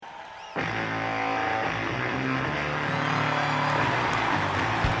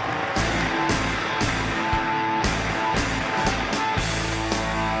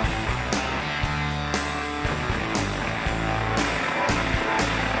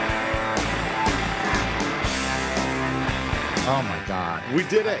Oh my God, We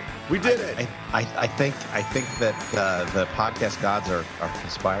did it! We did it! I think that the podcast gods are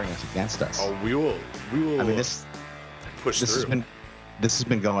conspiring against us. Oh, we will. I mean, push through. This has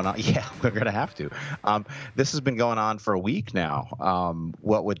been going on. Yeah, we're gonna have to. This has been going on for a week now.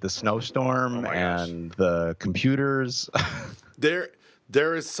 What with the snowstorm and the computers. There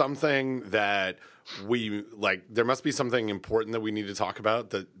is something that we like. There must be something important that we need to talk about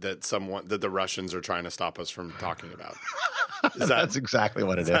that the Russians are trying to stop us from talking about. That's exactly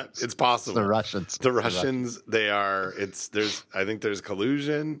what it is. It's possible. The Russians. They are. I think there's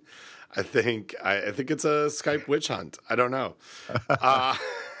collusion. I think it's a Skype witch hunt. I don't know.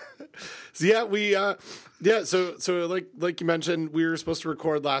 So yeah, So like you mentioned, we were supposed to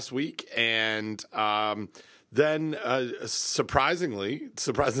record last week, and then surprising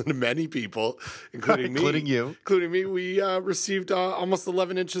to many people, including me, we received almost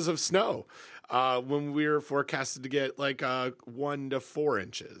 11 inches of snow. When we were forecasted to get like 1 to 4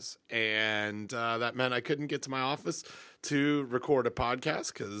 inches. And that meant I couldn't get to my office to record a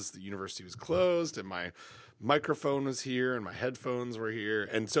podcast because the university was closed and my microphone was here and my headphones were here.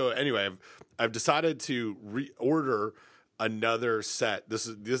 And so anyway, I've decided to reorder another set. This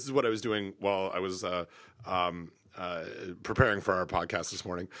is what I was doing while I was preparing for our podcast this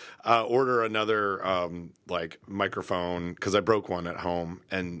morning. Order another like microphone because I broke one at home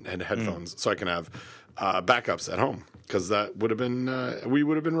and headphones so I can have backups at home because that would have been we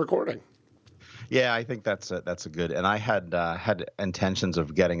would have been recording. Yeah, I think that's a good. And I had intentions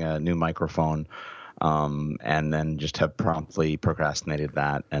of getting a new microphone. And then just have promptly procrastinated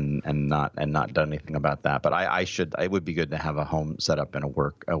that and not done anything about that. But it would be good to have a home setup and a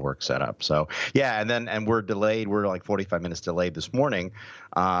work setup. So yeah, and we're delayed. We're like 45 minutes delayed this morning,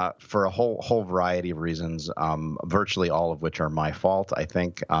 for a whole variety of reasons. Virtually all of which are my fault. I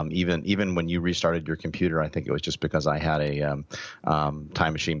think, even when you restarted your computer, I think it was just because I had a,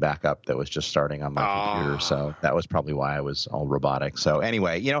 Time Machine backup that was just starting on my computer. So that was probably why I was all robotic. So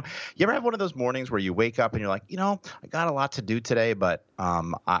anyway, you ever have one of those mornings where you wake up and you're like, I got a lot to do today, but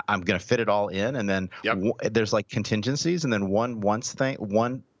I'm going to fit it all in. And then there's like contingencies, and then one thing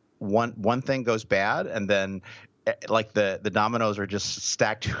goes bad, and then like the dominoes are just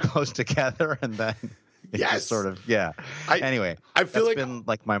stacked too close together, and then just sort of anyway, I feel like been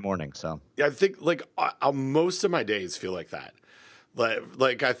like my morning. So I think like most of my days feel like that.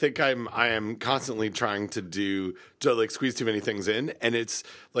 Like I think I am constantly trying to like squeeze too many things in, and it's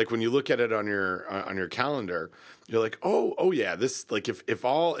like when you look at it on your calendar, you're like, oh yeah, this like if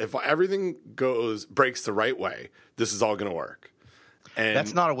everything breaks the right way, this is all going to work. And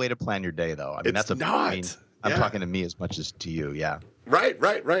that's not a way to plan your day, though. I mean, I'm talking to me as much as to you. Yeah. Right.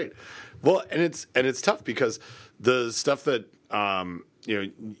 Well, and it's tough because the stuff that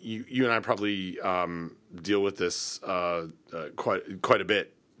you and I probably deal with this quite a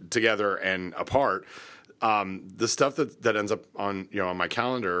bit together and apart. The stuff that ends up on my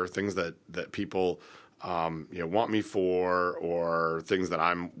calendar, things that people want me for, or things that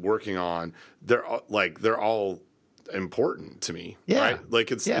I'm working on, they're all important to me. Yeah. Right? Like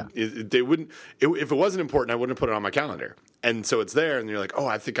they wouldn't if it wasn't important, I wouldn't have put it on my calendar. And so it's there, and you're like, oh,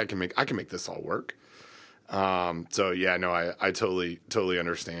 I think I can make this all work. So yeah, no, I totally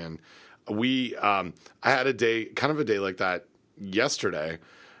understand. I had a day like that yesterday,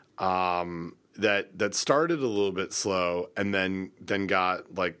 that started a little bit slow and then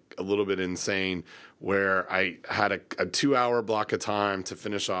got like a little bit insane, where I had a 2-hour block of time to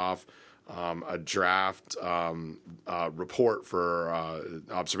finish off, a draft, report for,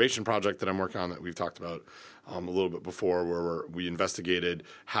 observation project that I'm working on that we've talked about, a little bit before, where we investigated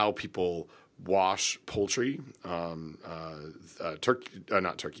how people wash poultry,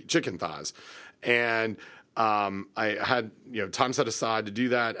 chicken thighs. And I had time set aside to do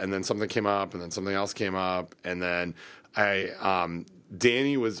that, and then something came up, and then something else came up, and then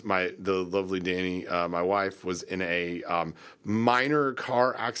Danny was the lovely Danny, my wife, was in a minor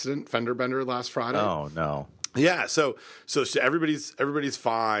car accident, fender bender, last Friday. Oh no. Yeah, so everybody's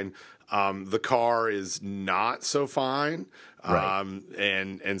fine. The car is not so fine. Right.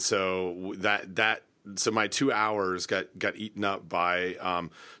 And so so my 2 hours got eaten up by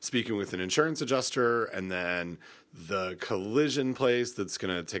speaking with an insurance adjuster, and then the collision place that's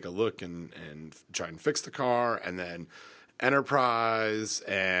going to take a look and try and fix the car, and then Enterprise,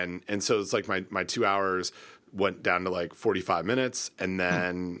 and so it's like my 2 hours went down to like 45 minutes, and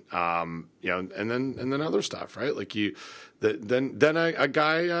then and then other stuff, right? Like then a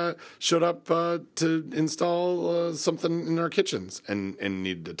guy showed up to install something in our kitchens and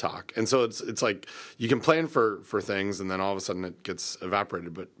needed to talk. And so it's like you can plan for things, and then all of a sudden it gets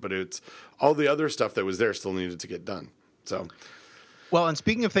evaporated, but it's all the other stuff that was there still needed to get done. So. Well, and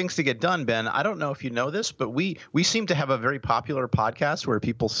speaking of things to get done, Ben, I don't know if you know this, but we seem to have a very popular podcast where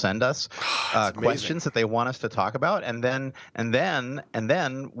people send us questions that they want us to talk about, and then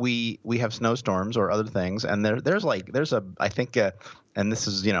we have snowstorms or other things, and there's I think and this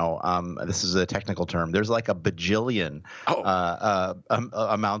is this is a technical term. There's like a bajillion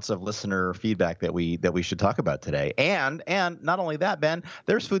amounts of listener feedback that we should talk about today, and not only that, Ben,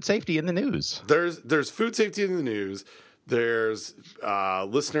 there's food safety in the news. There's food safety in the news. There's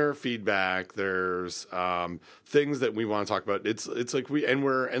listener feedback. There's things that we want to talk about. It's like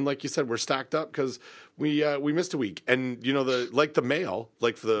like you said, we're stacked up because we missed a week, and the mail,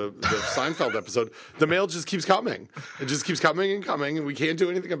 like for the Seinfeld episode, the mail just keeps coming. It just keeps coming and coming, and we can't do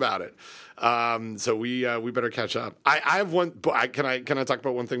anything about it. So we better catch up. I have one. Can I talk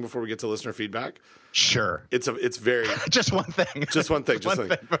about one thing before we get to listener feedback? Sure. It's very just one thing. Just one thing. Just one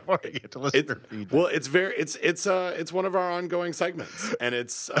thing before we get to listener feedback. Well, it's one of our ongoing segments, and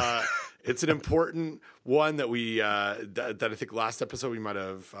it's an important one that we that I think last episode we might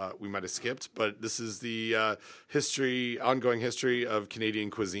have skipped, but this is the ongoing history of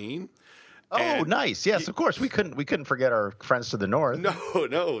Canadian cuisine. Oh, and nice! Yes, of course. We couldn't forget our friends to the north.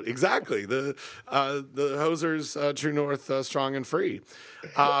 No, exactly. The Hosers, True North, strong and free.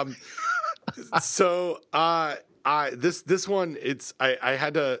 So this one, I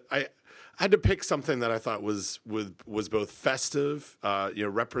had to pick something that I thought was both festive,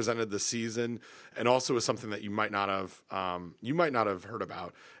 represented the season, and also was something that you might not have heard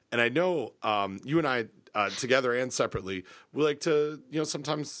about. And I know you and I together and separately, we like to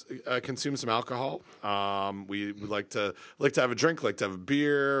sometimes consume some alcohol. We like to have a drink, like to have a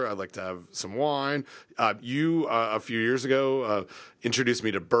beer. I like to have some wine. You a few years ago introduced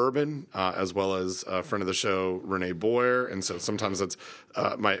me to bourbon, as well as a friend of the show, Renee Boyer, and so sometimes that's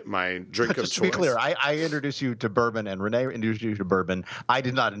my drink of choice. Just to be clear, I introduced you to bourbon, and Renee introduced you to bourbon. I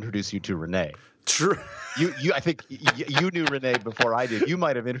did not introduce you to Renee. True. I think you knew Renee before I did. You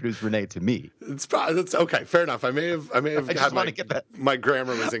might have introduced Renee to me. That's okay. Fair enough. I may have had my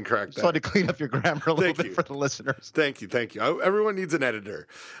grammar was incorrect. I just wanted to clean up your grammar a little bit for the listeners. Thank you. Everyone needs an editor.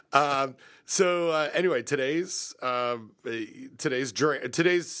 Anyway, today's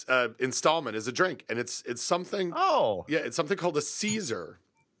installment is a drink, and it's something. Oh, yeah, it's something called a Caesar.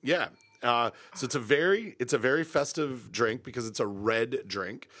 Yeah. So it's a very festive drink because it's a red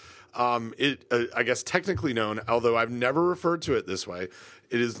drink. I guess technically known, although I've never referred to it this way,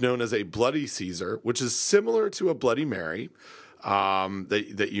 it is known as a Bloody Caesar, which is similar to a Bloody Mary,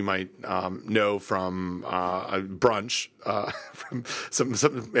 that you might know from a brunch, from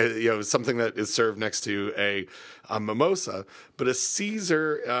something that is served next to a mimosa. But a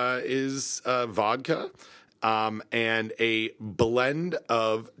Caesar is vodka. And a blend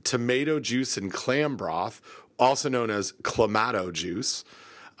of tomato juice and clam broth, also known as clamato juice,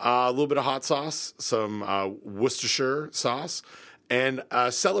 a little bit of hot sauce, some Worcestershire sauce, and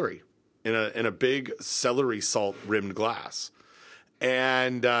celery in a big celery salt rimmed glass.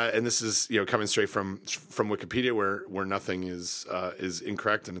 And this is coming straight from Wikipedia, where nothing is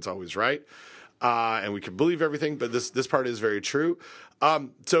incorrect and it's always right, and we can believe everything, but this part is very true.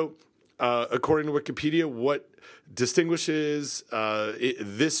 So according to Wikipedia, what distinguishes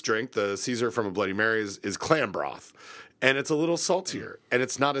this drink, the Caesar from a Bloody Mary, is clam broth. And it's a little saltier, and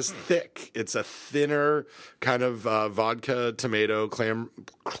it's not as thick. It's a thinner kind of vodka, tomato, clam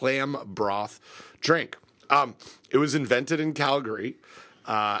broth drink. It was invented in Calgary,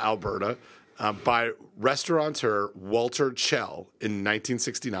 Alberta, by restaurateur Walter Chell in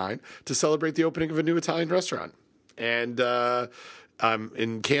 1969 to celebrate the opening of a new Italian restaurant. And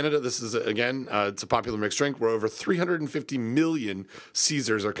in Canada, this is, again, it's a popular mixed drink where over 350 million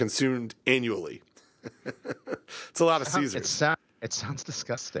Caesars are consumed annually. It's a lot of Caesars. It sounds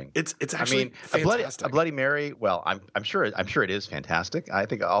disgusting. It's actually fantastic. A Bloody Mary. Well, I'm sure it is fantastic. I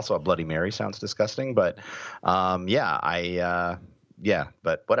think also a Bloody Mary sounds disgusting, but but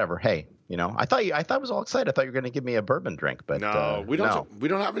whatever. Hey, I thought I was all excited. I thought you were going to give me a bourbon drink, but no, we don't. We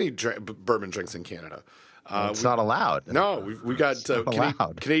don't have any bourbon drinks in Canada. It's not allowed. No, we got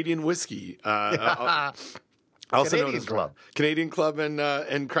Canadian whiskey. Also Canadian known as Club. Canadian Club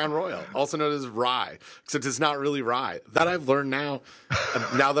and Crown Royal, also known as rye, except it's not really rye. That I've learned now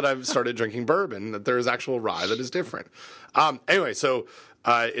that I've started drinking bourbon, that there is actual rye that is different. Anyway, so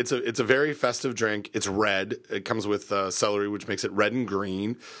it's a very festive drink. It's red. It comes with celery, which makes it red and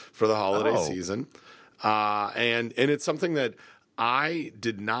green for the holiday season. And it's something that I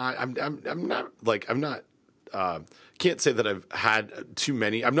did not. I'm not. Can't say that I've had too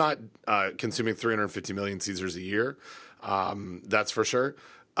many. I'm not consuming 350 million Caesars a year. That's for sure.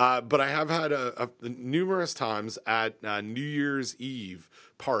 But I have had numerous times at New Year's Eve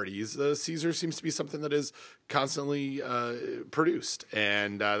parties. Caesar seems to be something that is constantly produced,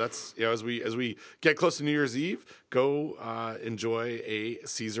 and that's as we get close to New Year's Eve, go enjoy a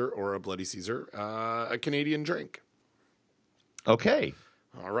Caesar or a Bloody Caesar, a Canadian drink. Okay.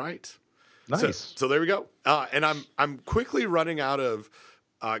 All right. Nice. So there we go. And I'm quickly running out of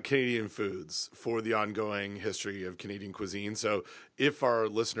Canadian foods for the ongoing history of Canadian cuisine. So if our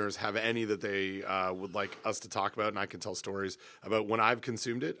listeners have any that they would like us to talk about, and I can tell stories about when I've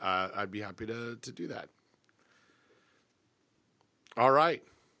consumed it, I'd be happy to do that. All right.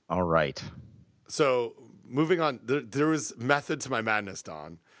 So moving on, there was method to my madness,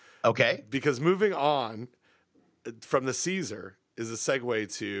 Don. Okay. Because moving on from the Caesar is a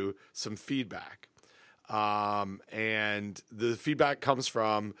segue to some feedback. And the feedback comes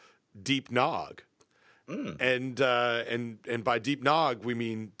from Deep Nog. And by Deep Nog, we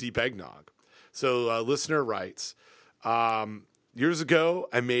mean Deep Eggnog. So a listener writes, years ago,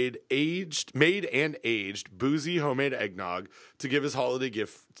 I made and aged boozy homemade eggnog to give as holiday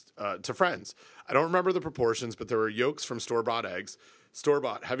gift to friends. I don't remember the proportions, but there were yolks from store-bought eggs,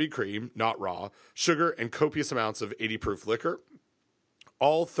 store-bought heavy cream, not raw, sugar, and copious amounts of 80 proof liquor,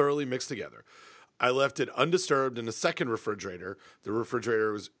 all thoroughly mixed together. I left it undisturbed in a second refrigerator. The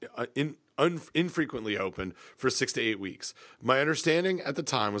refrigerator was infrequently opened for 6 to 8 weeks. My understanding at the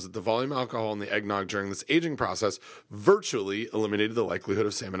time was that the volume of alcohol in the eggnog during this aging process virtually eliminated the likelihood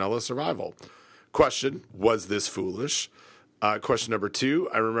of salmonella survival. Question, was this foolish? Question number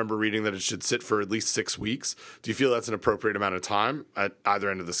 2, I remember reading that it should sit for at least 6 weeks. Do you feel that's an appropriate amount of time at either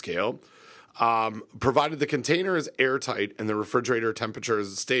end of the scale? Provided the container is airtight and the refrigerator temperature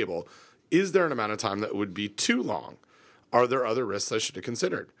is stable, is there an amount of time that would be too long? Are there other risks I should have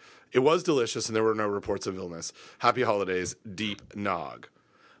considered? It was delicious and there were no reports of illness. Happy holidays, Deep Nog.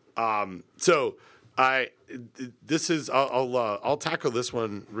 I'll tackle this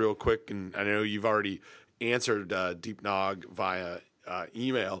one real quick, and I know you've already answered Deep Nog via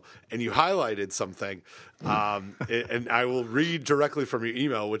email, and you highlighted something, and I will read directly from your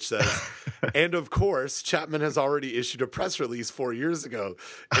email, which says, and of course, Chapman has already issued a press release 4 years ago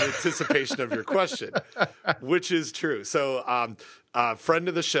in anticipation of your question, which is true. So, friend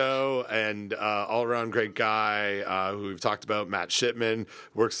of the show and all-around great guy who we've talked about, Matt Shipman,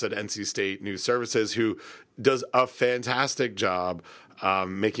 works at NC State News Services, who does a fantastic job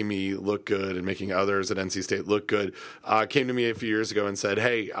making me look good and making others at NC State look good, came to me a few years ago and said,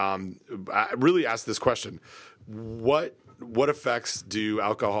 hey, I really asked this question. What effects do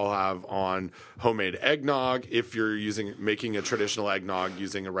alcohol have on homemade eggnog if you're making a traditional eggnog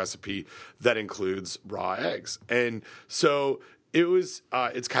using a recipe that includes raw eggs? And so it's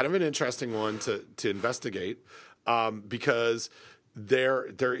kind of an interesting one to investigate because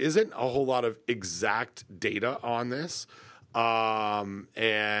there isn't a whole lot of exact data on this.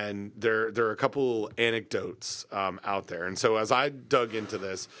 And there are a couple anecdotes out there. And so as I dug into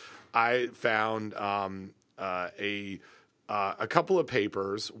this, I found a couple of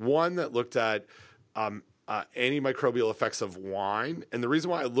papers, one that looked at antimicrobial effects of wine. And the reason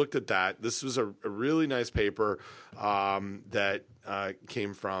why I looked at that, this was a really nice paper that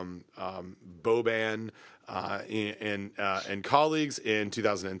came from Boban and colleagues in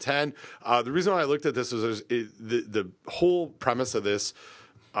 2010. The reason why I looked at this was the whole premise of this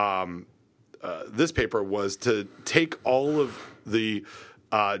this paper was to take all of the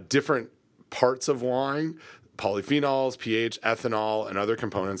different parts of wine, polyphenols, pH, ethanol, and other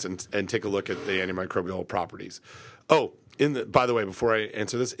components, and take a look at the antimicrobial properties. Oh, by the way, before I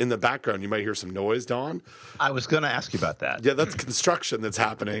answer this, in the background, you might hear some noise, Don. I was going to ask you about that. Yeah, that's construction that's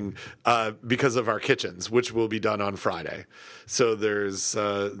happening because of our kitchens, which will be done on Friday. So there's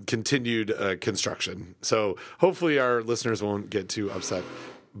continued construction. So hopefully our listeners won't get too upset.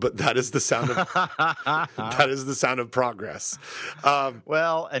 But that is the sound of progress.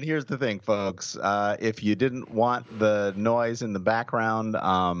 Well, and here's the thing, folks. If you didn't want the noise in the background,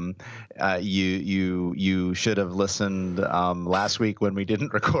 you should have listened last week when we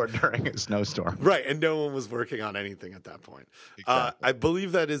didn't record during a snowstorm. Right, and no one was working on anything at that point. Exactly. I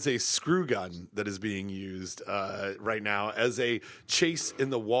believe that is a screw gun that is being used right now as a chase in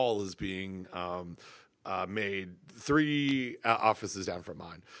the wall is being made 3 offices down from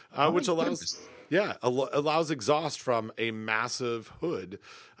mine, which allows exhaust from a massive hood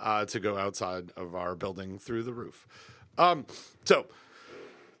to go outside of our building through the roof. So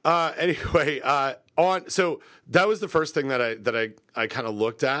that was the first thing that I kind of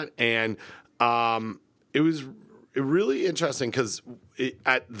looked at, and it was really interesting because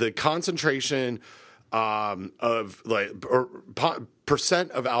per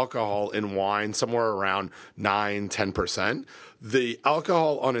percent of alcohol in wine, somewhere around 9-10%. The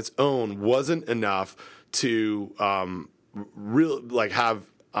alcohol on its own wasn't enough to have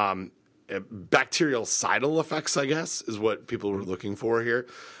bactericidal effects, I guess, is what people were looking for here.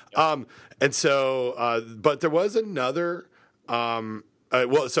 But there was another. So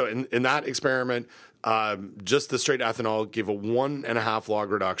in that experiment, just the straight ethanol gave a 1.5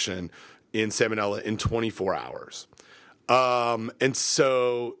 log reduction in salmonella in 24 hours. And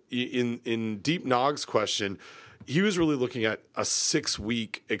so in Deep Nog's question, he was really looking at a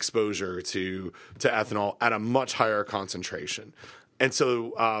 6-week exposure to ethanol at a much higher concentration. And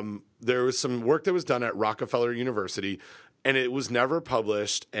so there was some work that was done at Rockefeller University, and it was never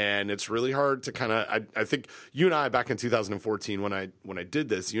published. And it's really hard to kind of. I think you and I back in 2014 when I did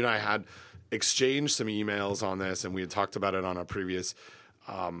this, you and I had exchanged some emails on this, and we had talked about it on a previous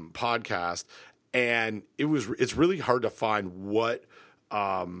podcast. And it's really hard to find what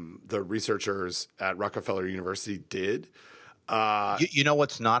the researchers at Rockefeller University did. You know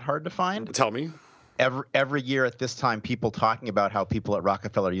what's not hard to find? Tell me. Every year at this time, people talking about how people at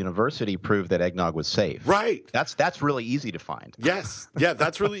Rockefeller University proved that eggnog was safe. Right. That's really easy to find. Yes. Yeah,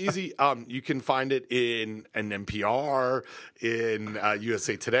 that's really easy. You can find it in an NPR, in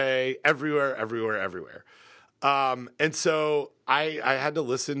USA Today, everywhere. And so I had to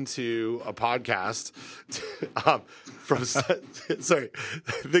listen to a podcast from sorry,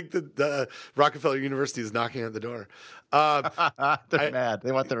 I think that the Rockefeller University is knocking at the door. They're mad.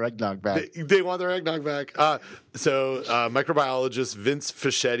 They want their eggnog back. They want their eggnog back. So microbiologist Vince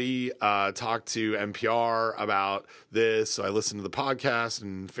Fischetti talked to NPR about this. So I listened to the podcast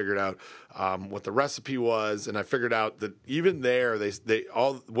and figured out what the recipe was, and I figured out that even there, they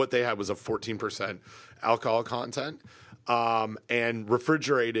all what they had was a 14% alcohol content, and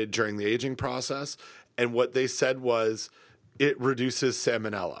refrigerated during the aging process. And what they said was it reduces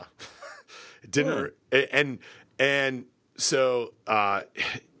salmonella. It didn't, and so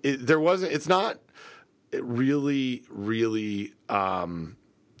it's not really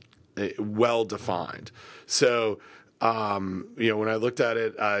well defined. So when I looked at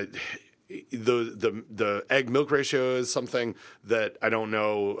it, the egg milk ratio is something that I don't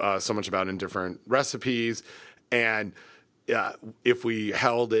know so much about in different recipes, and if we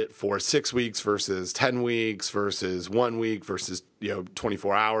held it for 6 weeks versus 10 weeks versus 1 week versus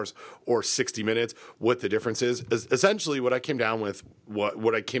 24 hours or 60 minutes, what the difference is essentially what I came down with.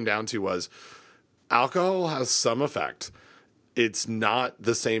 What I came down to was alcohol has some effect. It's not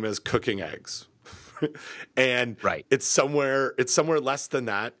the same as cooking eggs. And right. It's somewhere less than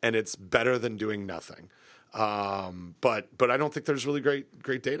that, and it's better than doing nothing. But I don't think there's really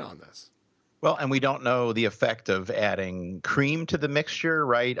great data on this. Well, and we don't know the effect of adding cream to the mixture,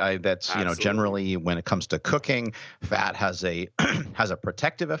 right? That's Absolutely. Generally when it comes to cooking, fat has a has a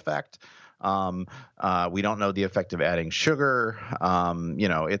protective effect. We don't know the effect of adding sugar.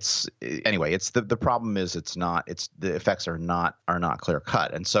 It's the problem is the effects are not clear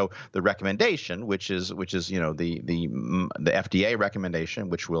cut. And so the recommendation, which is the FDA recommendation,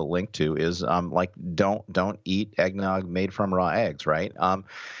 which we'll link to, is don't eat eggnog made from raw eggs, right?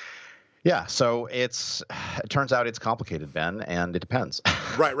 Yeah, so it turns out it's complicated, Ben, and it depends.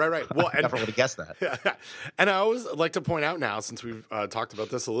 Right. Well, I never would have guessed that. And I always like to point out now, since we've talked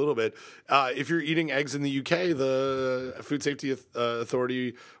about this a little bit, if you're eating eggs in the UK, the Food Safety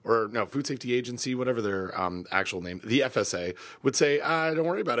Authority Food Safety Agency, whatever their actual name, the FSA, would say, don't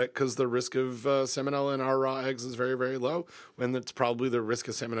worry about it because the risk of salmonella in our raw eggs is very, very low. When it's probably the risk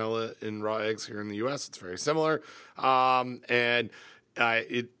of salmonella in raw eggs here in the US, it's very similar.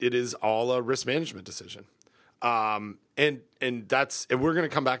 It is all a risk management decision. And we're going to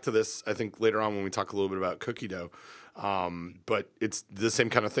come back to this, I think, later on when we talk a little bit about cookie dough. But it's the same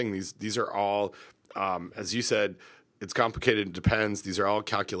kind of thing. These are all, as you said, it's complicated. It depends. These are all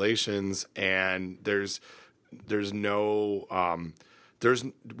calculations, and there's no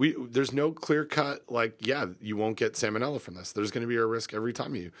clear cut you won't get salmonella from this. There's going to be a risk every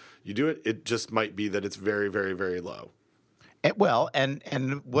time you do it. It just might be that it's very, very, very low.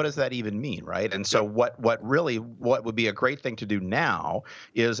 And what does that even mean, right? And so what would be a great thing to do now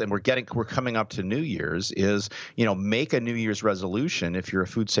is, and we're coming up to New Year's, is make a New Year's resolution if you're a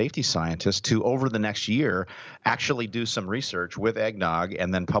food safety scientist to over the next year actually do some research with eggnog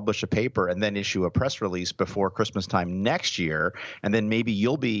and then publish a paper and then issue a press release before Christmas time next year, and then maybe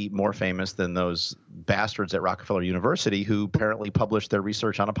you'll be more famous than those bastards at Rockefeller University who apparently published their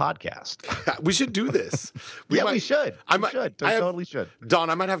research on a podcast. We should do this. We should. We totally should. Don,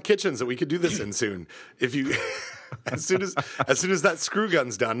 I might have kitchens that we could do this in soon. If you, as soon as that screw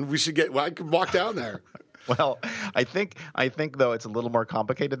gun's done, I could walk down there. Well, I think though it's a little more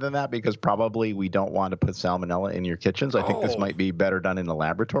complicated than that because probably we don't want to put salmonella in your kitchens. I think this might be better done in the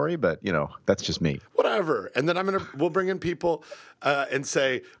laboratory, but that's just me. Whatever. And then we'll bring in people and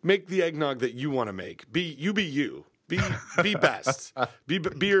say, make the eggnog that you want to make. Be you. Be best. Be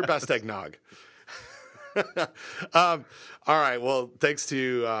your best eggnog. All right. Well, thanks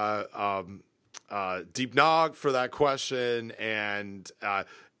to Deep Nog for that question, and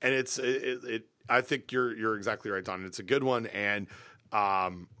it's I think you're exactly right, Don. It's a good one, and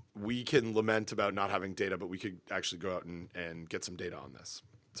we can lament about not having data, but we could actually go out and get some data on this.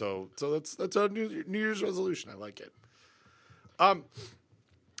 So that's a New Year's resolution. I like it.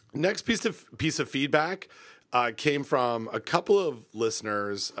 Next piece of feedback came from a couple of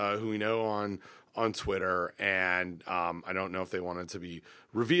listeners who we know on Twitter, and I don't know if they wanted to be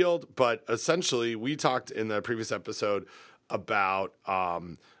revealed, but essentially we talked in the previous episode about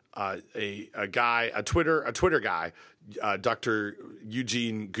a Twitter guy, Dr.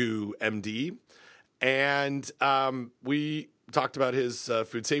 Eugene Gu, MD, and we talked about his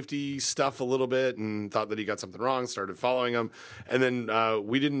food safety stuff a little bit and thought that he got something wrong, started following him. And then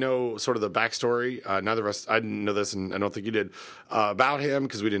we didn't know sort of the backstory. Neither of us, I didn't know this, and I don't think you did, about him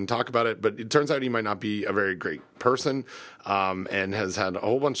because we didn't talk about it. But it turns out he might not be a very great person and has had a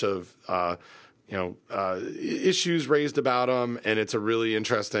whole bunch of issues raised about him. And it's a really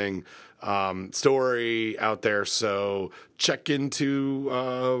interesting story out there. So check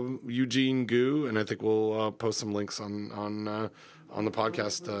into Eugene Gu, and I think we'll post some links on the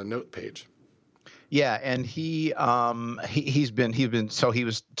podcast note page. Yeah, and he was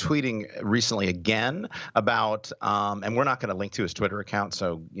tweeting recently again about and we're not going to link to his Twitter account,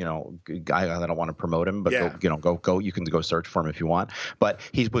 so I don't want to promote him, but go you can go search for him if you want. But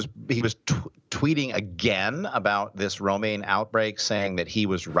he was tweeting again about this romaine outbreak, saying that he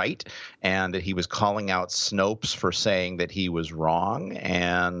was right and that he was calling out Snopes for saying that he was wrong,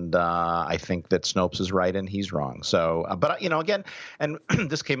 and I think that Snopes is right and he's wrong. So, but again, and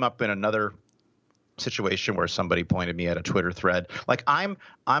this came up in another situation where somebody pointed me at a Twitter thread. Like I'm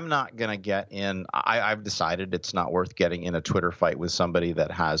not going to get in. I've decided it's not worth getting in a Twitter fight with somebody that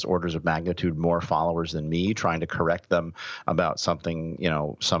has orders of magnitude more followers than me, trying to correct them about something,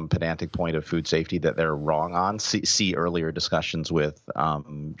 some pedantic point of food safety that they're wrong on. See earlier discussions with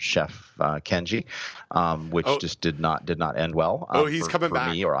Chef Kenji, which just did not end well. He's coming for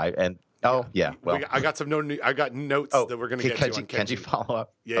back. Me or I and. Oh yeah, well, I got notes that we're going to get to on Kenji. Kenji follow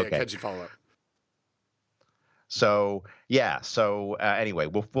up. Yeah, okay. Kenji follow up. So anyway,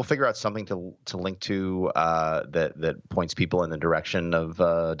 we'll figure out something to link to that points people in the direction of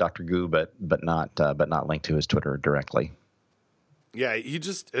Dr. Gu, but not link to his Twitter directly. Yeah, he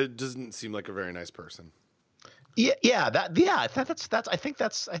just doesn't seem like a very nice person. That's I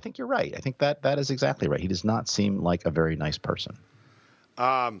think you're right. I think that is exactly right. He does not seem like a very nice person.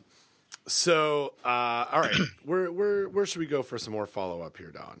 So all right, where should we go for some more follow up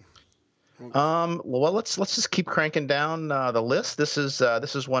here, Don? Well, let's just keep cranking down the list. This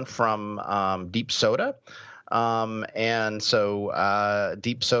is one from Deep Soda. And so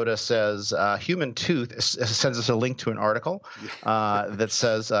Deep Soda says human tooth sends us a link to an article that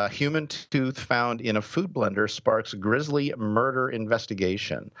says human tooth found in a food blender sparks grisly murder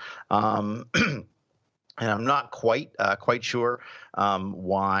investigation. And I'm not quite sure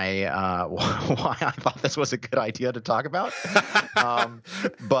why I thought this was a good idea to talk about.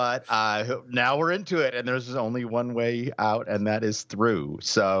 But now we're into it, and there's only one way out, and that is through.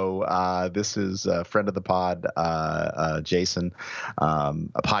 So this is a friend of the pod, Jason, a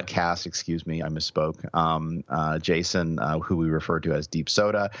podcast, excuse me, I misspoke. Jason, who we refer to as Deep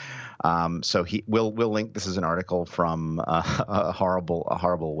Soda. So we'll link. This is an article from a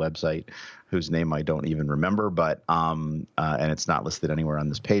horrible website whose name I don't even remember, but and it's not listed anywhere on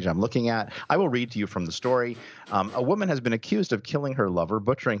this page I'm looking at. I will read to you from the story. A woman has been accused of killing her lover,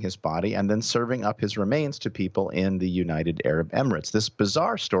 butchering his body, and then serving up his remains to people in the United Arab Emirates. This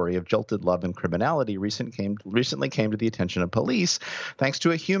bizarre story of jilted love and criminality recently came to the attention of police thanks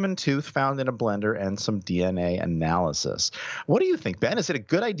to a human tooth found in a blender and some DNA analysis. What do you think, Ben? Is it a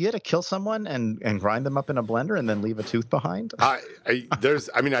good idea to kill someone and grind them up in a blender and then leave a tooth behind? I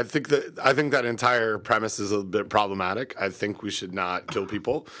think that entire premise is a bit problematic. I think we should not kill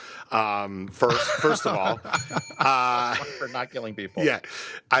people. First of all, for not killing people. Yeah,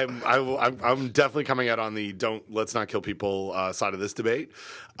 I'm definitely coming out on the let's not kill people side of this debate.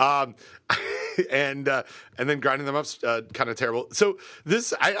 And then grinding them up's kind of terrible. So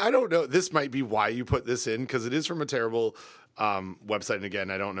this, I don't know. This might be why you put this in, because it is from a terrible website, and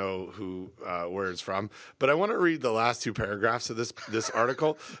again, I don't know where it's from, but I want to read the last two paragraphs of this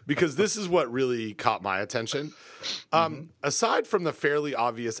article because this is what really caught my attention. Aside from the fairly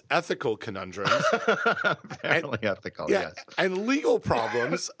obvious ethical conundrums, yes, and legal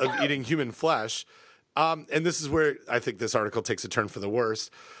problems of eating human flesh, and this is where I think this article takes a turn for the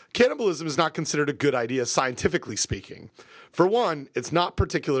worst. Cannibalism is not considered a good idea, scientifically speaking. For one, it's not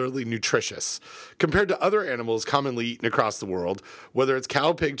particularly nutritious. Compared to other animals commonly eaten across the world, whether it's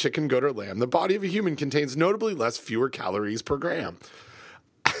cow, pig, chicken, goat, or lamb, the body of a human contains notably fewer calories per gram.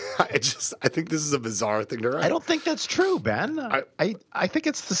 I think this is a bizarre thing to write. I don't think that's true, Ben. I think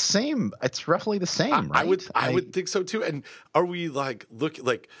it's the same. It's roughly the same, right? I would think so too. And are we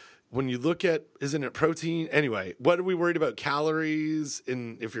when you look at, isn't it protein? Anyway, what are we worried about calories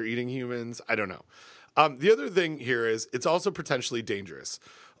if you're eating humans? I don't know. The other thing here is it's also potentially dangerous.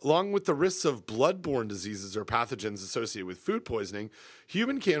 Along with the risks of bloodborne diseases or pathogens associated with food poisoning,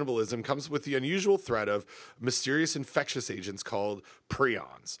 human cannibalism comes with the unusual threat of mysterious infectious agents called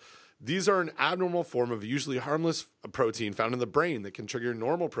prions. These are an abnormal form of usually harmless protein found in the brain that can trigger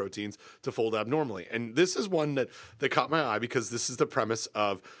normal proteins to fold abnormally. And this is one that caught my eye because this is the premise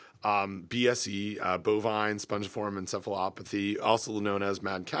of BSE, bovine spongiform encephalopathy, also known as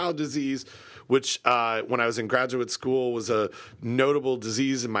mad cow disease, which when I was in graduate school was a notable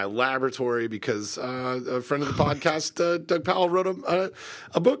disease in my laboratory because a friend of the podcast, Doug Powell, wrote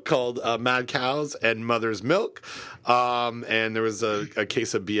a book called Mad Cows and Mother's Milk. And there was a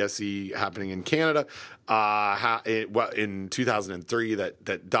case of BSE happening in Canada in 2003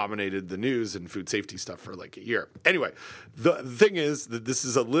 that dominated the news and food safety stuff for like a year. Anyway, the thing is that this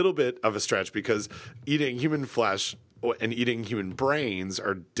is a little bit of a stretch because eating human flesh and eating human brains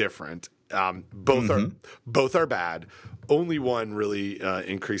are different. Both are bad. Only one really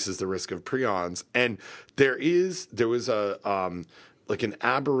increases the risk of prions. And there was an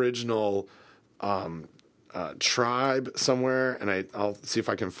Aboriginal tribe somewhere, and I'll see if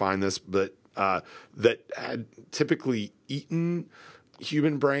I can find this, but that had typically eaten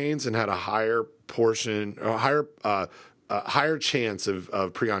human brains and had a higher portion or higher chance of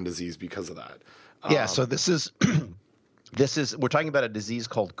prion disease because of that. Yeah. So this is we're talking about a disease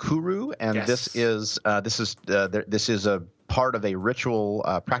called Kuru, and yes. this is a part of a ritual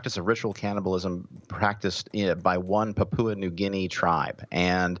practice of ritual cannibalism practiced by one Papua New Guinea tribe,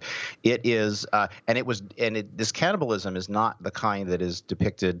 and this cannibalism is not the kind that is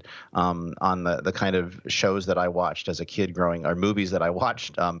depicted on the kind of shows that I watched as a kid or movies that I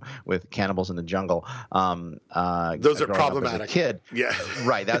watched with cannibals in the jungle. Those are problematic. As a kid, yeah,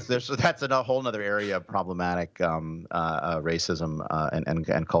 right. That's a whole other area of problematic racism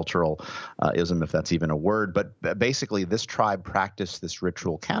and cultural ism, if that's even a word. But basically, this tribe practiced this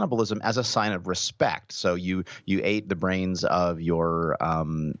ritual cannibalism as a sign of respect. So you ate the brains of your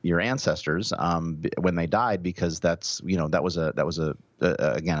ancestors when they died because that was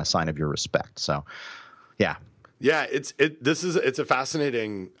again a sign of your respect. So yeah. Yeah, it's a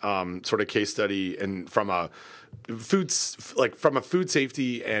fascinating sort of case study, and from a food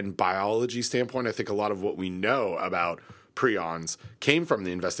safety and biology standpoint, I think a lot of what we know about prions came from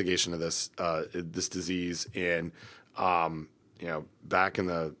the investigation of this disease in back in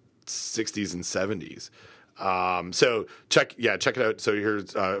the 60s and 70s. So check it out. So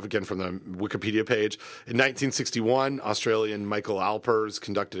here's again from the Wikipedia page. In 1961, Australian Michael Alpers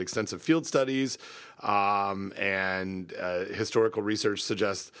conducted extensive field studies, and historical research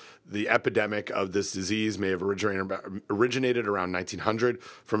suggests the epidemic of this disease may have originated around 1900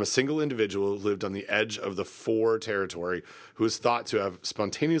 from a single individual who lived on the edge of the Fore territory, who is thought to have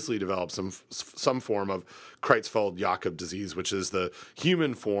spontaneously developed some form of Creutzfeldt-Jakob disease, which is the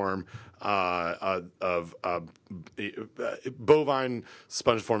human form of bovine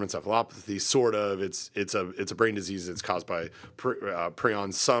spongiform encephalopathy. Sort of, it's a brain disease. It's caused by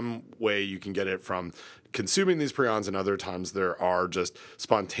prions. Some way you can get it from consuming these prions, and other times there are just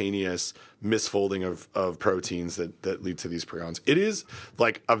spontaneous misfolding of proteins that lead to these prions. It is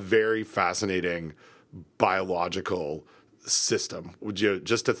like a very fascinating biological system.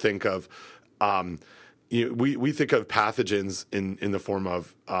 Just to think of. We think of pathogens in the form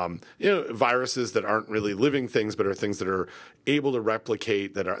of viruses that aren't really living things, but are things that are able to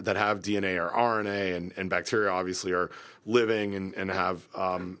replicate, that have DNA or RNA, and bacteria obviously are living and have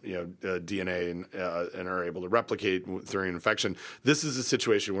DNA and are able to replicate during infection. This is a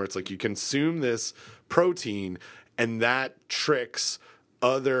situation where it's like you consume this protein, and that tricks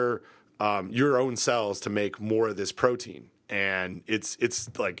other your own cells to make more of this protein, and it's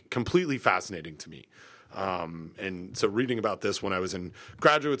like completely fascinating to me. And so reading about this when I was in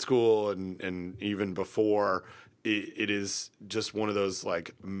graduate school and even before, it is just one of those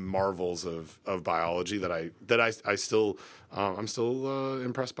like marvels of biology that I still I'm still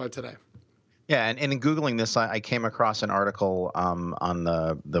impressed by today. Yeah, and in Googling this, I came across an article on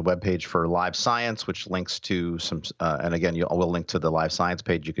the webpage for Live Science, which links to some, and again, we'll link to the Live Science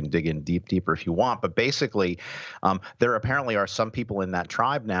page. You can dig in deeper if you want. But basically, there apparently are some people in that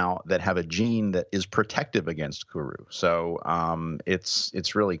tribe now that have a gene that is protective against Kuru. So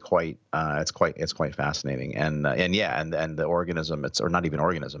it's really quite fascinating. And the organism, or not even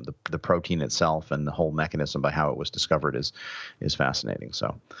organism, the protein itself and the whole mechanism by how it was discovered is fascinating.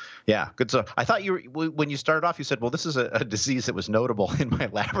 So yeah, good stuff. I thought when you started off, you said, well, this is a disease that was notable in my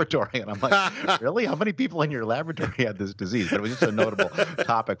laboratory. And I'm like, really? How many people in your laboratory had this disease? But it was just a notable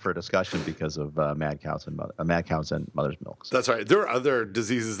topic for discussion because of mad cows and mother's milk. So. That's right. There are other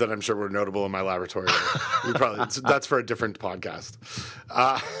diseases that I'm sure were notable in my laboratory. That's for a different podcast.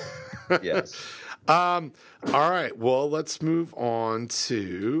 Yes. All right. Well, let's move on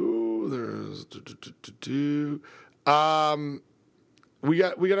to we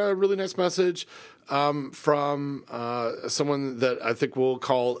got a really nice message from someone that I think we'll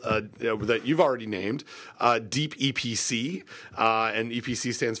call that you've already named Deep EPC, and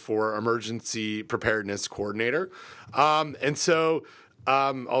EPC stands for Emergency Preparedness Coordinator, and so.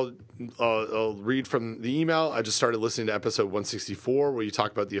 I'll read from the email. I just started listening to episode 164 where you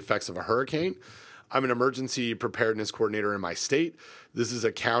talk about the effects of a hurricane. I'm an emergency preparedness coordinator in my state. This is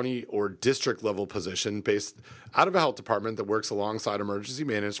a county or district level position based out of a health department that works alongside emergency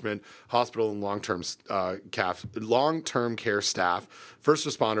management, hospital and long-term care staff, first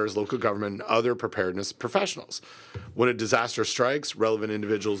responders, local government, and other preparedness professionals. When a disaster strikes, relevant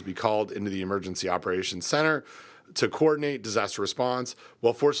individuals will be called into the Emergency Operations Center to coordinate disaster response.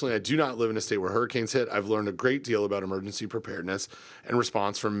 Well, fortunately, I do not live in a state where hurricanes hit. I've learned a great deal about emergency preparedness and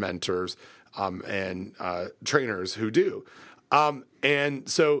response from mentors and trainers who do. And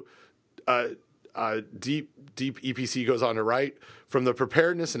so Deep EPC goes on to write, from the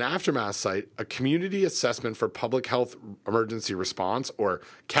Preparedness and Aftermath site, a community assessment for public health emergency response, or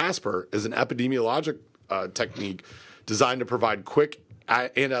CASPER, is an epidemiologic technique designed to provide quick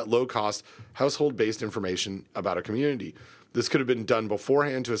and at low cost household-based information about a community. This could have been done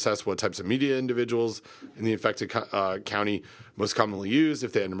beforehand to assess what types of media individuals in the affected county most commonly use,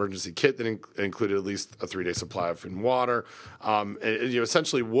 if they had an emergency kit that included at least a 3-day supply of food and water.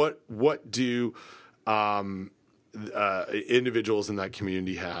 Essentially, what do individuals in that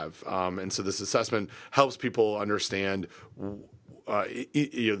community have? And so this assessment helps people understand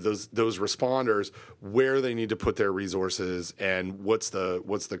those responders, where they need to put their resources, and what's the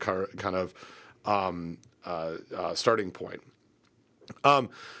kind of starting point.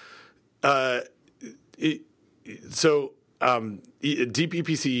 Deep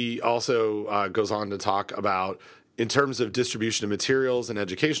EPC also goes on to talk about, in terms of distribution of materials and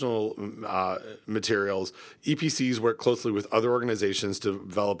educational materials, EPCs work closely with other organizations to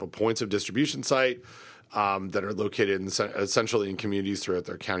develop a points of distribution site that are located essentially in communities throughout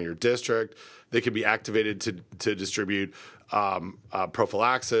their county or district. They can be activated to distribute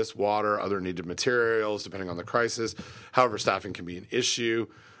prophylaxis, water, other needed materials, depending on the crisis. However, staffing can be an issue.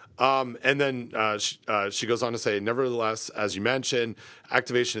 And then she goes on to say, nevertheless, as you mentioned,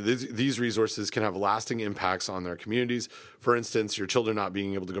 activation of these resources can have lasting impacts on their communities. For instance, your children not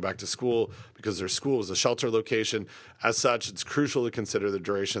being able to go back to school because their school is a shelter location. As such, it's crucial to consider the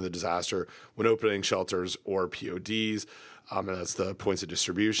duration of the disaster when opening shelters or PODs, and that's the points of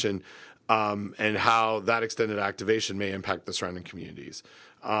distribution, and how that extended activation may impact the surrounding communities.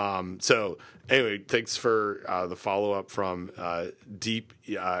 So anyway, thanks for the follow-up from Deep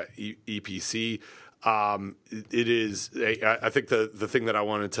EPC. It is, I think the thing that I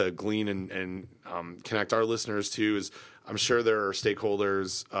wanted to glean and connect our listeners to is, I'm sure there are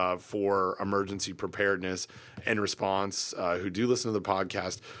stakeholders for emergency preparedness and response who do listen to the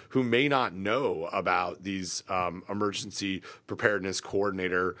podcast who may not know about these emergency preparedness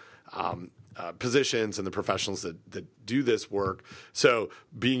coordinator positions and the professionals that do this work. So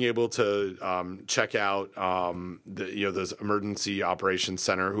being able to check out those emergency operations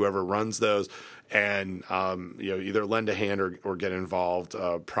center, whoever runs those, and either lend a hand or get involved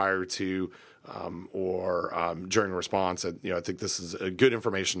prior to or during a response. And, I think this is a good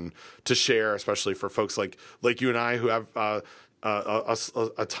information to share, especially for folks like you and I who have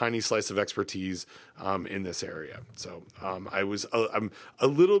a tiny slice of expertise in this area. So I'm a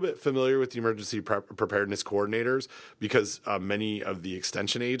little bit familiar with the emergency preparedness coordinators because many of the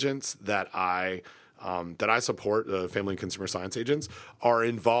extension agents that I that I support, Family and Consumer Science Agents, are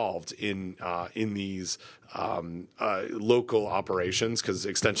involved in these local operations, because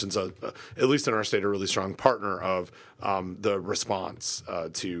Extension's at least in our state, a really strong partner of the response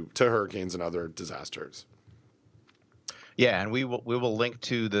to hurricanes and other disasters. Yeah, and we will link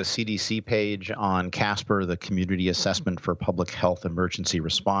to the CDC page on CASPR, the Community Assessment for Public Health Emergency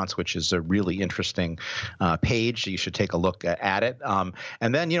Response, which is a really interesting page. You should take a look at it.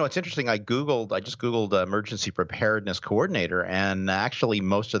 And then, it's interesting. I just Googled Emergency Preparedness Coordinator, and actually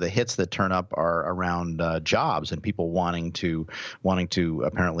most of the hits that turn up are around jobs and people wanting to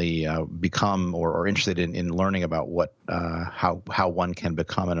apparently become or interested in learning about how one can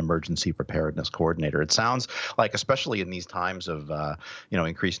become an emergency preparedness coordinator. It sounds like, especially in these times of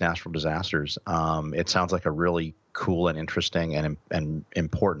increased natural disasters, it sounds like a really cool and interesting and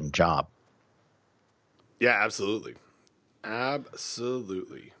important job. Yeah, absolutely.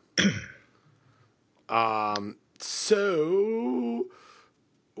 So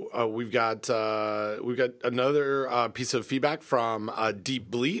we've got another piece of feedback from Deep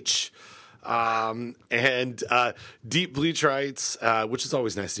Bleach. And Deep Bleach writes, which is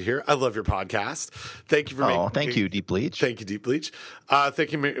always nice to hear, I love your podcast. Thank you for thank you, Deep Bleach. Thank you, Deep Bleach.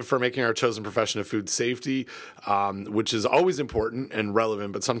 Thank you for making our chosen profession of food safety, which is always important and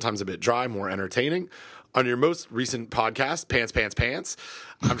relevant, but sometimes a bit dry, more entertaining. On your most recent podcast, Pants,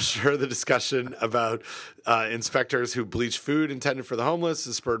 I'm sure the discussion about inspectors who bleach food intended for the homeless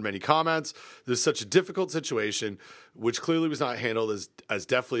has spurred many comments. There's such a difficult situation, which clearly was not handled as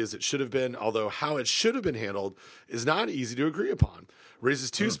deftly as it should have been, although how it should have been handled is not easy to agree upon. Raises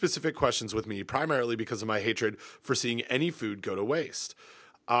two specific questions with me, primarily because of my hatred for seeing any food go to waste.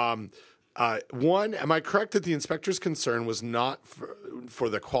 One, am I correct that the inspector's concern was not for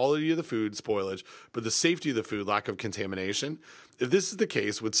the quality of the food spoilage, but the safety of the food, lack of contamination? If this is the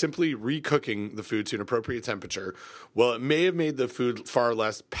case, would simply recooking the food to an appropriate temperature, while it may have made the food far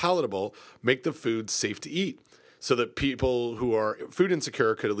less palatable, make the food safe to eat, so that people who are food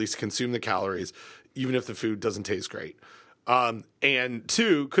insecure could at least consume the calories, even if the food doesn't taste great? And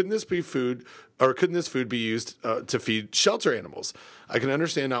two, couldn't this food be used to feed shelter animals? I can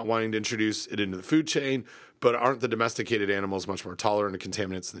understand not wanting to introduce it into the food chain, but aren't the domesticated animals much more tolerant of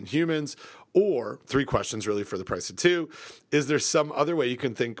contaminants than humans? Or, three questions really for the price of two, is there some other way you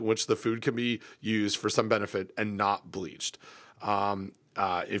can think in which the food can be used for some benefit and not bleached?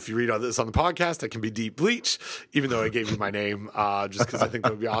 If you read all this on the podcast, I can be Deep Bleach, even though I gave you my name just because I think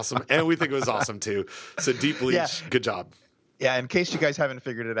that would be awesome. And we think it was awesome too. So Deep Bleach, Good job. Yeah, in case you guys haven't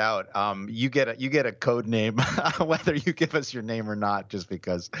figured it out, you get a code name whether you give us your name or not, just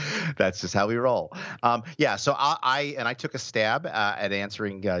because that's just how we roll. So I took a stab at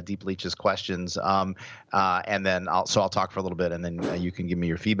answering Deep Bleach's questions, and then I'll talk for a little bit, and then you can give me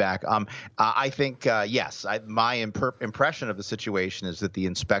your feedback. I think yes, my impression of the situation is that the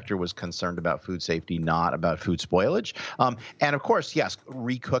inspector was concerned about food safety, not about food spoilage. And of course, yes,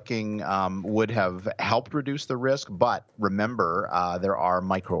 recooking would have helped reduce the risk, but remember, there are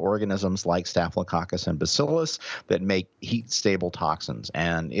microorganisms like Staphylococcus and Bacillus that make heat-stable toxins,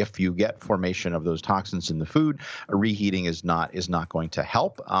 and if you get formation of those toxins in the food, reheating is not going to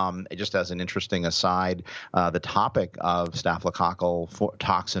help. Just as an interesting aside, the topic of staphylococcal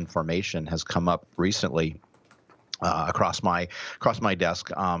toxin formation has come up recently across my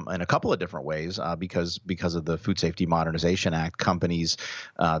desk in a couple of different ways because of the Food Safety Modernization Act. Companies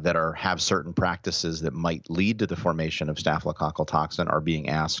that have certain practices that might lead to the formation of staphylococcal toxin are being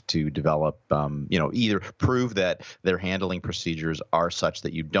asked to develop, either prove that their handling procedures are such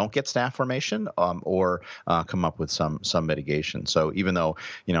that you don't get staph formation, or come up with some mitigation. So even though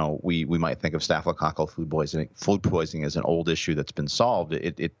we might think of staphylococcal food poisoning as an old issue that's been solved,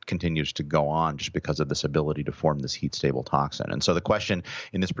 it continues to go on just because of this ability to form this heat-stable toxin. And so the question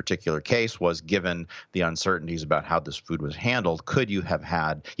in this particular case was, given the uncertainties about how this food was handled,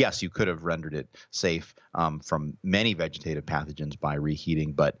 you could have rendered it safe from many vegetative pathogens by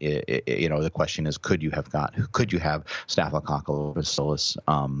reheating, but the question is, could you have staphylococcal bacillus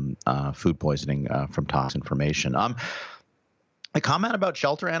food poisoning from toxin formation? The comment about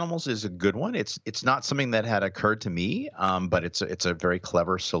shelter animals is a good one. It's not something that had occurred to me, but it's a very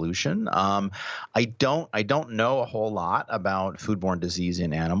clever solution. I don't know a whole lot about foodborne disease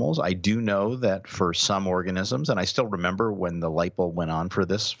in animals. I do know that for some organisms, and I still remember when the light bulb went on for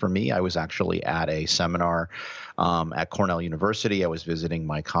this for me. I was actually at a seminar at Cornell University. I was visiting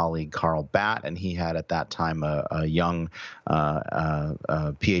my colleague Carl Batt, and he had at that time a young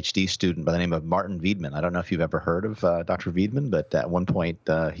PhD student by the name of Martin Wiedmann. I don't know if you've ever heard of Dr. Wiedmann, but but at one point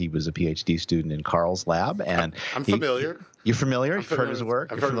he was a PhD student in Carl's lab, and I'm familiar. You're familiar? You've heard his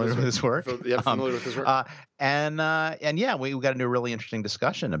work? I've heard familiar with his work? Yeah, I'm familiar with his work. And yeah, we got into a really interesting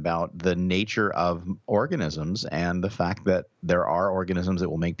discussion about the nature of organisms and the fact that there are organisms that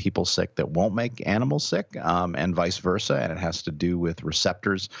will make people sick that won't make animals sick, and vice versa. And it has to do with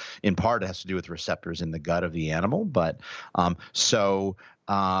receptors. In part, it has to do with receptors in the gut of the animal. But so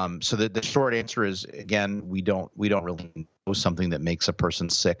the short answer is, again, we don't really know. Something that makes a person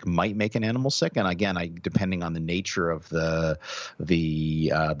sick might make an animal sick, and again, depending on the nature of the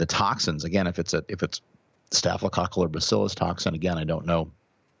toxins. Again, if it's Staphylococcal or Bacillus toxin, again, I don't know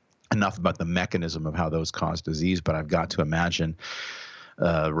enough about the mechanism of how those cause disease, but I've got to imagine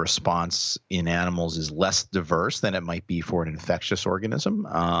response in animals is less diverse than it might be for an infectious organism.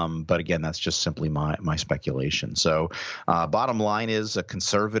 But again, that's just simply my speculation. So bottom line is a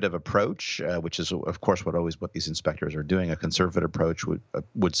conservative approach, which is, of course, what these inspectors are doing. A conservative approach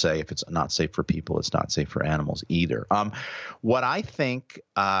would say if it's not safe for people, it's not safe for animals either. What I think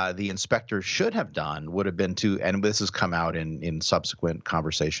the inspectors should have done would have been and this has come out in subsequent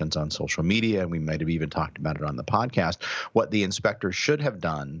conversations on social media, and we might have even talked about it on the podcast, what the inspectors should have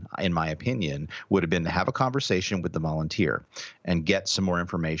done, in my opinion, would have been to have a conversation with the volunteer and get some more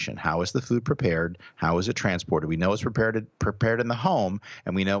information. How is the food prepared? How is it transported? We know it's prepared in the home,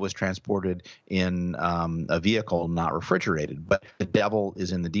 and we know it was transported in a vehicle not refrigerated. But the devil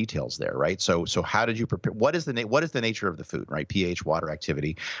is in the details there, right? So how did you prepare? What is the nature of the food, right? pH, water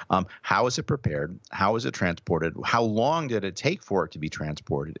activity. How is it prepared? How is it transported? How long did it take for it to be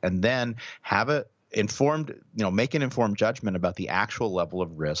transported? And then make an informed judgment about the actual level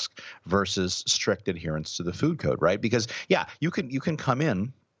of risk versus strict adherence to the food code, right? Because you can come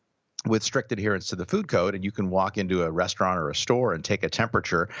in with strict adherence to the food code, and you can walk into a restaurant or a store and take a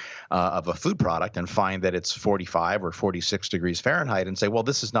temperature of a food product and find that it's 45 or 46 degrees Fahrenheit and say, well,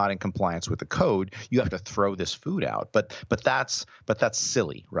 this is not in compliance with the code. You have to throw this food out. But that's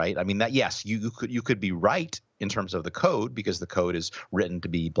silly, right? I mean, you could be right in terms of the code, because the code is written to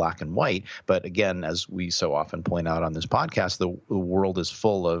be black and white. But again, as we so often point out on this podcast, the world is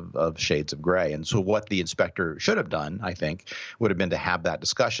full of shades of gray. And so what the inspector should have done, I think, would have been to have that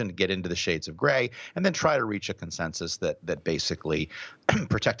discussion, to get into the shades of gray, and then try to reach a consensus that basically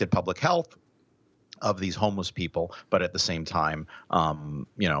protected public health of these homeless people, but at the same time,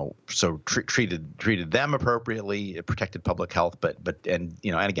 treated them appropriately. It protected public health, and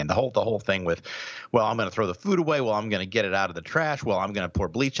again, the whole thing with, well, I'm going to throw the food away. Well, I'm going to get it out of the trash. Well, I'm going to pour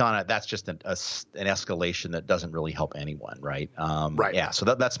bleach on it. That's just an escalation that doesn't really help anyone, right? Right. Yeah. So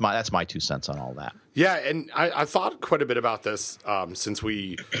that's my 2 cents on all that. Yeah, and I thought quite a bit about this since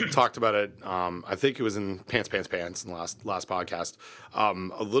we talked about it. I think it was in Pants in the last podcast, a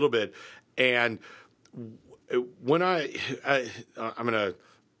little bit, and when I'm going to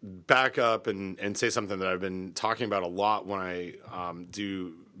back up and say something that I've been talking about a lot when I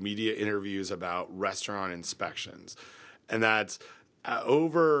do media interviews about restaurant inspections. And that's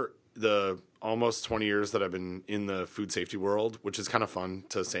over the almost 20 years that I've been in the food safety world, which is kind of fun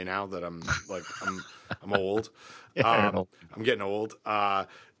to say now that I'm old. I'm getting old. I've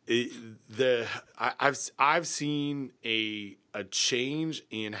seen a change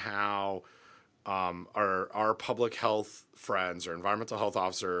in how our public health friends or environmental health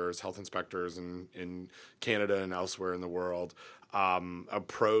officers, health inspectors in Canada and elsewhere in the world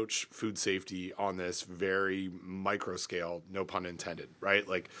approach food safety on this very micro scale, no pun intended, right?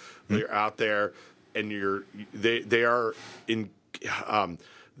 Like they're out there and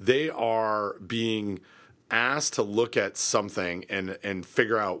they are being asked to look at something and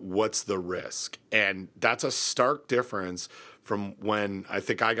figure out what's the risk. And that's a stark difference from when I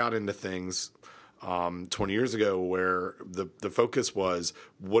think I got into things 20 years ago, where the focus was,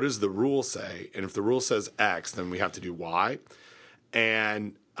 what does the rule say? And if the rule says X, then we have to do Y.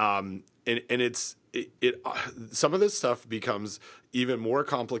 And it's some of this stuff becomes even more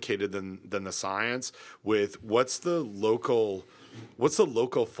complicated than the science with what's the local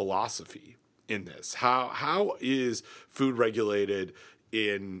philosophy in this? How is food regulated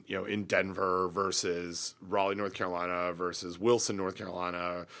in Denver versus Raleigh, North Carolina versus Wilson, North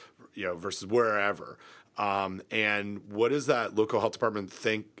Carolina, versus wherever. And what does that local health department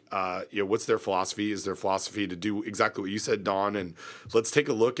think? What's their philosophy? Is their philosophy to do exactly what you said, Don? And let's take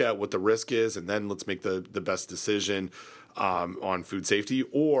a look at what the risk is, and then let's make the best decision on food safety.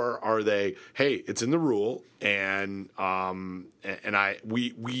 Or are they, hey, it's in the rule, and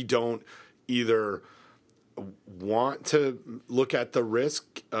we don't either. want to look at the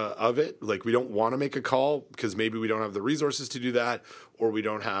risk of it. Like, we don't want to make a call because maybe we don't have the resources to do that, or we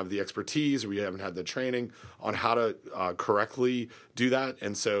don't have the expertise, or we haven't had the training on how to correctly do that.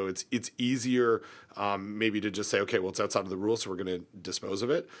 And so it's easier maybe to just say, okay, well, it's outside of the rules, so we're going to dispose of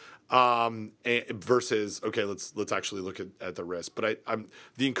it. Versus, okay, let's actually look at the risk. But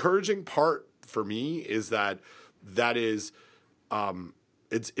the encouraging part for me is that is. I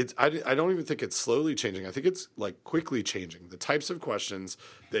don't even think it's slowly changing. I think it's like quickly changing. The types of questions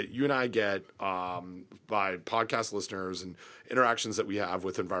that you and I get by podcast listeners and interactions that we have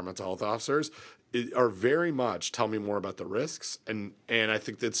with environmental health officers are very much tell me more about the risks. And I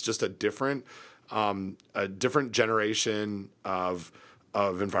think that's just a different generation of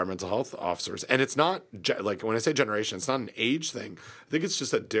environmental health officers. And it's not like, when I say generation, it's not an age thing. I think it's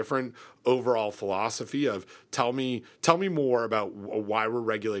just a different overall philosophy of tell me more about why we're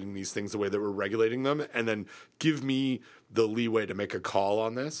regulating these things the way that we're regulating them, and then give me the leeway to make a call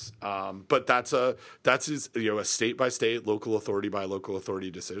on this. But that's a state by state, local authority by local authority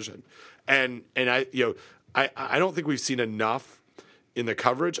decision. And I don't think we've seen enough in the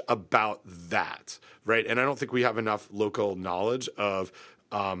coverage about that, right? And I don't think we have enough local knowledge of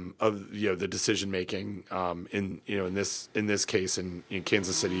the decision making in this case in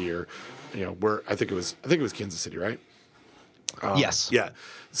Kansas City, or where I think it was Kansas City, right? Yes. Yeah.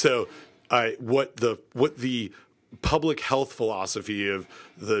 So what the public health philosophy of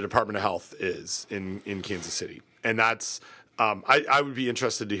the Department of Health is in Kansas City, and that's I would be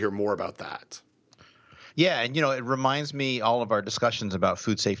interested to hear more about that. Yeah, and it reminds me, all of our discussions about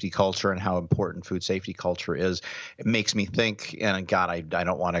food safety culture and how important food safety culture is. It makes me think, and God, I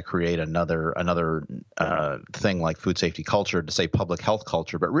don't want to create another thing like food safety culture to say public health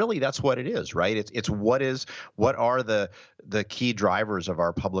culture, but really that's what it is, right? It's what are the key drivers of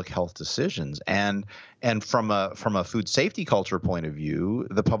our public health decisions, and from a food safety culture point of view,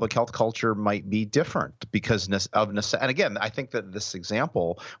 the public health culture might be different because of necessity. And again, I think that this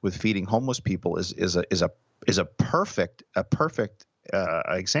example with feeding homeless people is a perfect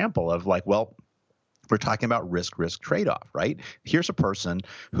example of, like, well, we're talking about risk trade-off, right? Here's a person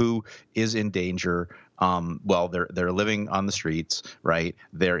who is in danger. They're living on the streets, right?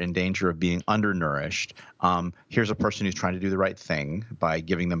 They're in danger of being undernourished. Here's a person who's trying to do the right thing by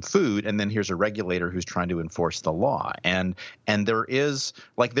giving them food, and then here's a regulator who's trying to enforce the law. And there's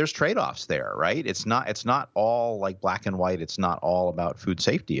trade-offs there, right? It's not all like black and white. It's not all about food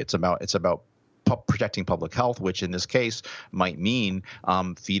safety. It's about protecting public health, which in this case might mean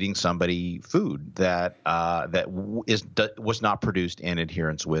feeding somebody food that was not produced in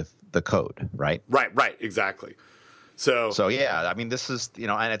adherence with the code, right? Right, exactly. So yeah, I mean, this is,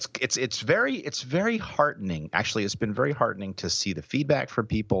 and it's very heartening. Actually, it's been very heartening to see the feedback from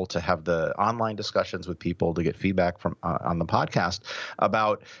people, to have the online discussions with people, to get feedback from on the podcast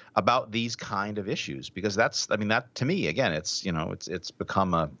about these kind of issues, because that to me, again, it's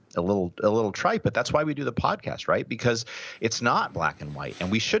become a little trite, but that's why we do the podcast, right? Because it's not black and white, and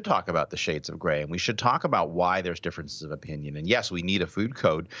we should talk about the shades of gray, and we should talk about why there's differences of opinion. And yes, we need a food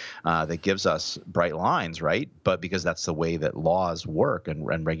code that gives us bright lines, right? But because that's the way that laws work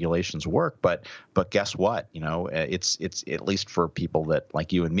and regulations work. But guess what? It's at least for people that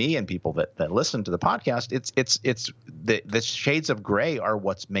like you and me and people that listen to the podcast, it's the shades of gray are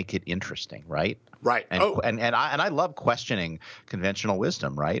what's make it interesting, right? Right. And I love questioning conventional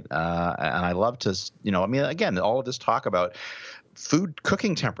wisdom, right? And I love to, again, all of this talk about food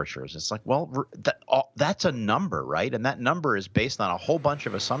cooking temperatures. It's like, well, that's a number, right? And that number is based on a whole bunch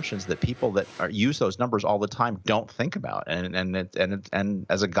of assumptions that people that use those numbers all the time don't think about. And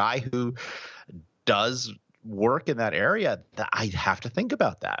as a guy who does work in that area, I have to think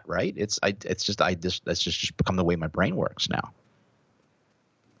about that, right? That's just become the way my brain works now.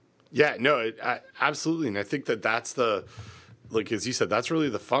 Yeah, no, absolutely. And I think that's like, as you said, that's really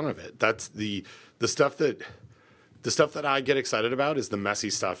the fun of it. That's the stuff that I get excited about is the messy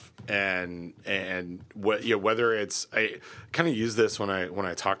stuff, and whether it's, I kind of use this when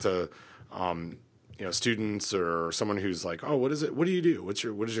I talk to students or someone who's like, oh, what do you do? What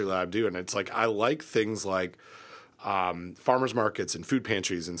does your lab do? And it's like, I like things like farmers markets and food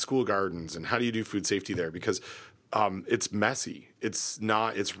pantries and school gardens, and how do you do food safety there? Because it's messy. It's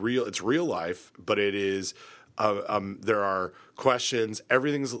real life, but it is. There are questions.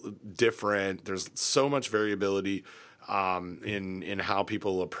 Everything's different. There's so much variability in how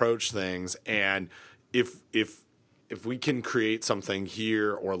people approach things. And if we can create something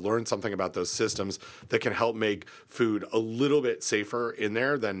here or learn something about those systems that can help make food a little bit safer in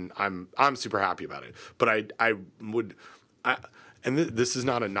there, then I'm super happy about it. But and this is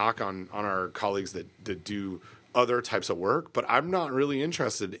not a knock on our colleagues that do other types of work, but I'm not really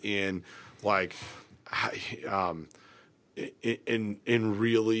interested in like in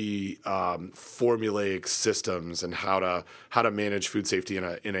really formulaic systems and how to manage food safety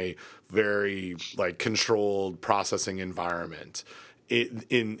in a very like controlled processing environment.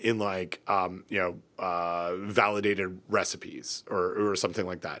 In like validated recipes or something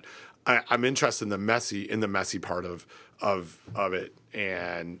like that. I'm interested in the messy part of it,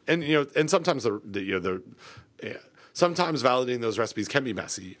 and sometimes sometimes validating those recipes can be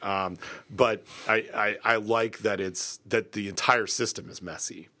messy, but I like that the entire system is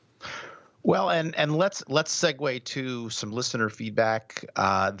messy. Well, and let's segue to some listener feedback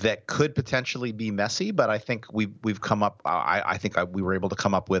that could potentially be messy, but I think we've come up. I think we were able to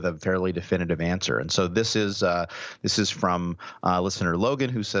come up with a fairly definitive answer. And so this is from listener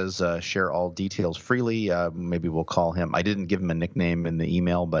Logan, who says share all details freely. Maybe we'll call him. I didn't give him a nickname in the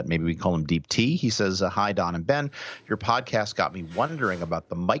email, but maybe we call him Deep T. He says, "Hi Don and Ben, your podcast got me wondering about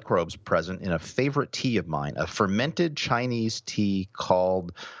the microbes present in a favorite tea of mine, a fermented Chinese tea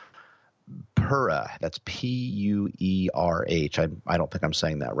called Puerh. That's Puerh. I don't think I'm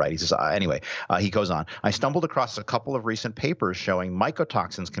saying that right. He says, anyway, he goes on. I stumbled across a couple of recent papers showing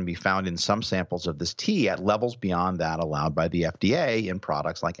mycotoxins can be found in some samples of this tea at levels beyond that allowed by the FDA in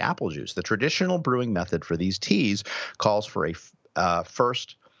products like apple juice. The traditional brewing method for these teas calls for a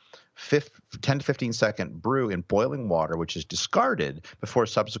first 10 to 15 second brew in boiling water, which is discarded before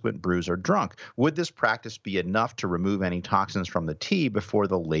subsequent brews are drunk. Would this practice be enough to remove any toxins from the tea before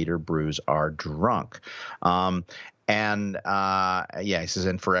the later brews are drunk? He says,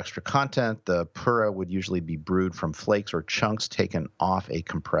 and for extra content, the Puerh would usually be brewed from flakes or chunks taken off a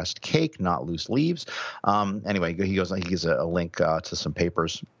compressed cake, not loose leaves. Anyway, he gives a link to some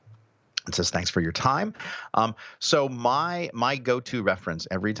papers. It says, thanks for your time. So my go-to reference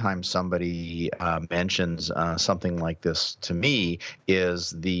every time somebody mentions something like this to me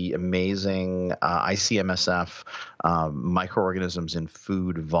is the amazing ICMSF Microorganisms in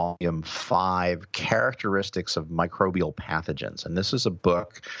Food Volume 5, Characteristics of Microbial Pathogens. And this is a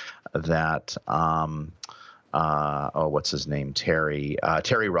book that what's his name? Terry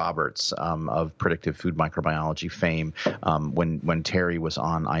Roberts of Predictive Food Microbiology fame. When Terry was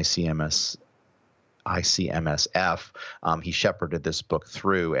on ICMSF, he shepherded this book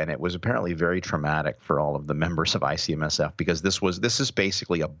through, and it was apparently very traumatic for all of the members of ICMSF because this is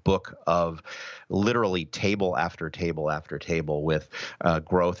basically a book of literally table after table after table with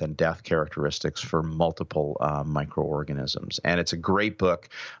growth and death characteristics for multiple microorganisms. And it's a great book.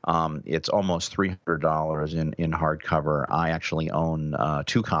 It's almost $300 in hardcover. I actually own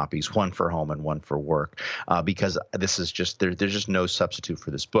 2 copies, one for home and one for work, because this is just there's just no substitute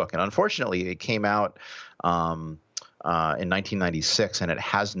for this book. And unfortunately, it came out in 1996, and it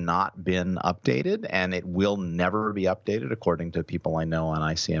has not been updated, and it will never be updated, according to people I know on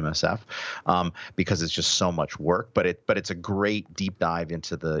ICMSF, because it's just so much work. But it's a great deep dive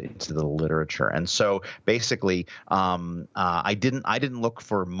into the literature. And so basically, I didn't look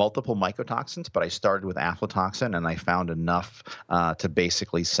for multiple mycotoxins, but I started with aflatoxin, and I found enough to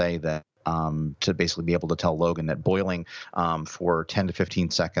basically say that. To basically be able to tell Logan that boiling for 10 to 15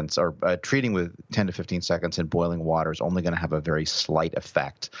 seconds or treating with 10 to 15 seconds in boiling water is only going to have a very slight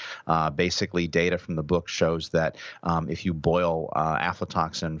effect. Basically, data from the book shows that if you boil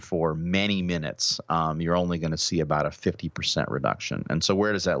aflatoxin for many minutes, you're only going to see about a 50% reduction. And so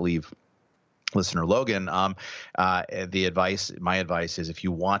where does that leave listener Logan? My advice is if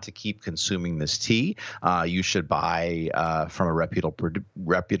you want to keep consuming this tea, you should buy from a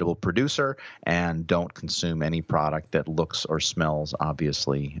reputable producer and don't consume any product that looks or smells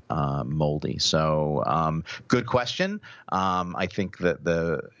obviously moldy. So good question. I think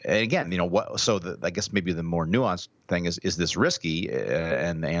that I guess maybe the more nuanced thing is this risky?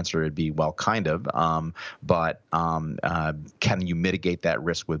 And the answer would be, well, kind of. But can you mitigate that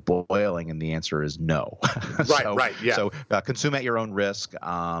risk with boiling? And the answer is no. Right. Yeah. So consume at your own risk.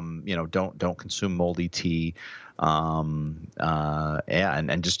 Don't consume moldy tea. And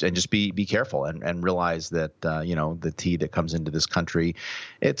just be careful and realize that the tea that comes into this country,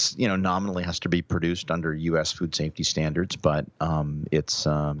 it's nominally has to be produced under U.S. food safety standards, but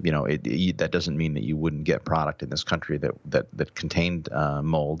that doesn't mean that you wouldn't get product in this country that contained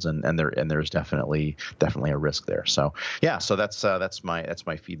molds, and there's definitely a risk there. So so that's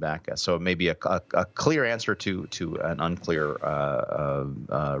my feedback. So maybe a clear answer to an unclear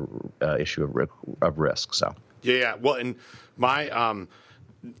issue of risk. So. Yeah. Well, and my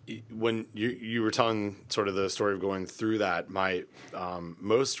when you were telling sort of the story of going through that, my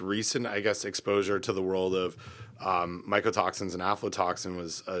most recent, I guess, exposure to the world of mycotoxins and aflatoxin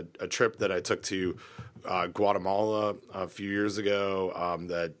was a trip that I took to Guatemala a few years ago.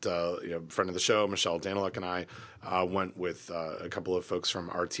 That a friend of the show, Michelle Daniluk, and I went with a couple of folks from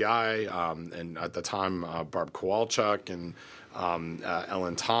RTI, and at the time Barb Kowalchuk and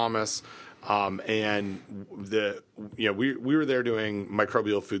Ellen Thomas. And we were there doing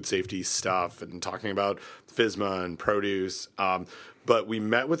microbial food safety stuff and talking about FSMA and produce. But we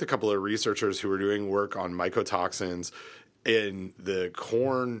met with a couple of researchers who were doing work on mycotoxins in the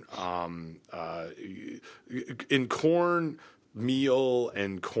corn, in corn meal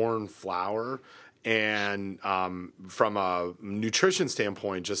and corn flour. And from a nutrition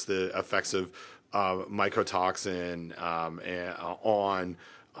standpoint, just the effects of mycotoxin on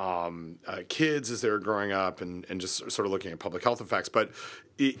kids as they're growing up, and just sort of looking at public health effects. But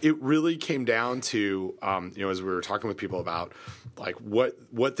it really came down to, as we were talking with people about like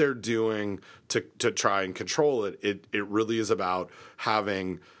what they're doing to try and control it, it really is about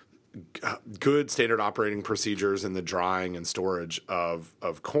having good standard operating procedures in the drying and storage of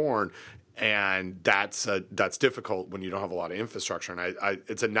corn. And that's difficult when you don't have a lot of infrastructure. And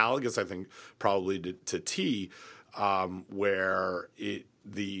it's analogous, I think, probably to tea, where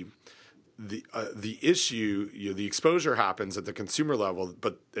the issue, the exposure happens at the consumer level.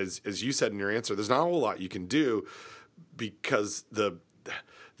 But as you said in your answer, there's not a whole lot you can do because the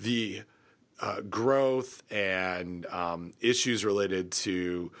growth and issues related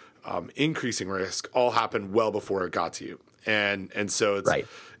to increasing risk all happened well before it got to you. And so it's right.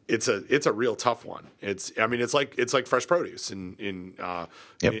 It's a real tough one. It's like fresh produce in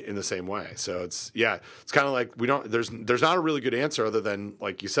the same way. So it's kind of like there's not a really good answer other than,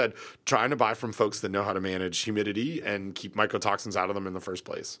 like you said, trying to buy from folks that know how to manage humidity and keep mycotoxins out of them in the first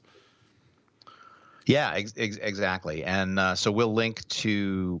place. Yeah, exactly. And so we'll link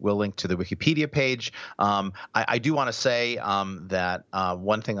to the Wikipedia page. I do want to say that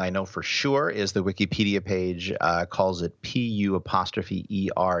one thing I know for sure is the Wikipedia page calls it PU''ERT.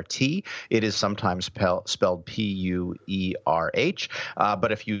 It is sometimes spelled PUERH.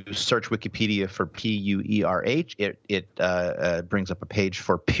 But if you search Wikipedia for PUERH, it brings up a page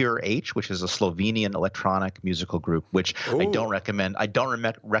for Pure H, which is a Slovenian electronic musical group, which I don't recommend. I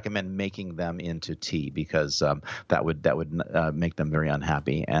don't recommend making them into tea, because that would make them very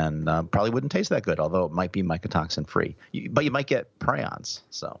unhappy and probably wouldn't taste that good, although it might be mycotoxin free. But you might get prions.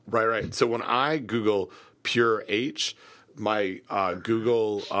 So right. So when I Google Pure H, my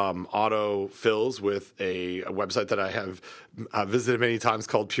Google auto fills with a website that I have visited many times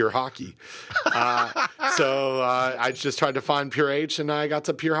called Pure Hockey. So I just tried to find Pure H, and I got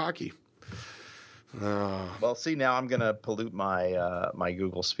to Pure Hockey. Well, see, now I'm going to pollute my my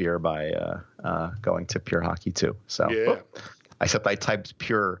Google sphere by going to Pure Hockey too. So, except I typed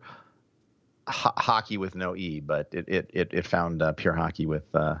Pure Hockey with no E, but it found Pure Hockey with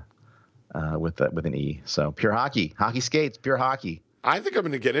an E. So Pure Hockey skates, Pure Hockey. I think I'm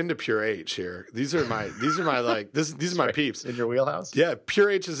going to get into Pure H here. These are my my peeps. In your wheelhouse? Yeah,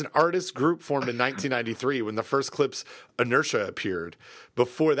 Pure H is an artist group formed in 1993 when the first Clips Inertia appeared.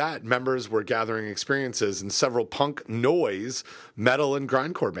 Before that, members were gathering experiences in several punk, noise, metal, and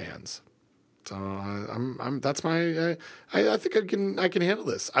grindcore bands. So that's my. I think I can handle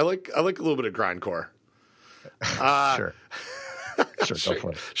this. I like a little bit of grindcore. Sure. Sure, go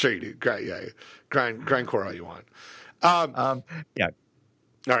for it. Sure you do. Grindcore all you want. Yeah.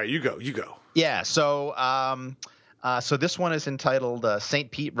 All right, you go. Yeah. So, so this one is entitled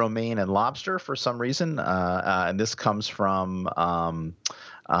St. Pete, Romaine, and Lobster for some reason, and this comes from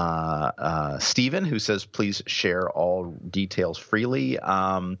Stephen, who says, please share all details freely.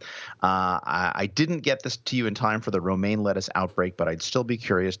 I didn't get this to you in time for the romaine lettuce outbreak, but I'd still be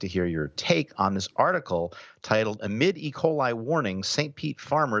curious to hear your take on this article titled Amid E. coli Warning, St. Pete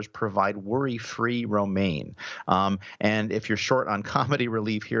Farmers Provide Worry-Free Romaine. And if you're short on comedy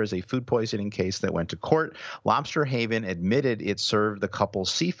relief, here is a food poisoning case that went to court. Lobster Haven admitted it served the couple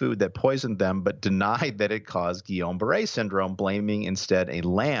seafood that poisoned them, but denied that it caused Guillain-Barré syndrome, blaming instead a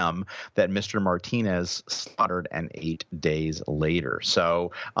lamb that Mr. Martinez slaughtered and ate days later.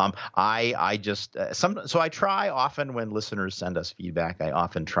 So I try often when listeners send us feedback, I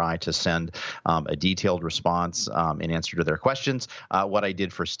often try to send a detailed response in answer to their questions. What I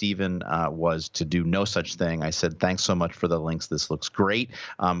did for Stephen was to do no such thing. I said, thanks so much for the links. This looks great.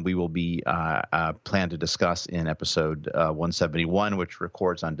 We will be plan to discuss in episode 171, which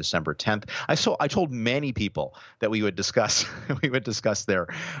records on December 10th. I told many people that we would discuss their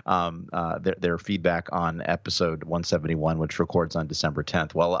their feedback on episode 171, which records on December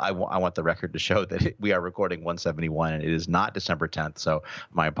 10th. Well, I want the record to show that we are recording 171, and it is not December 10th. So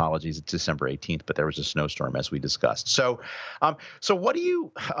my apologies. It's December 18th, but there was a snowstorm as we discussed. So what do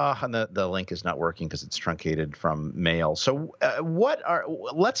you? And the link is not working because it's truncated from mail. So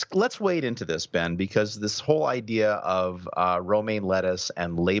let's wade into this, Ben, because this whole idea of romaine lettuce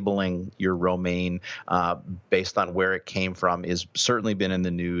and labeling your romaine based on where it came from is certainly been in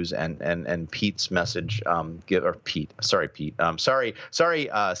the news. And Pete's message,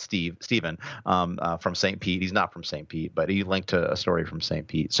 Stephen from St. Pete. He's not from St. Pete, but he linked to a story from St.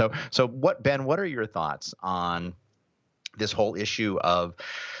 Pete. So Ben, what are your thoughts on this whole issue of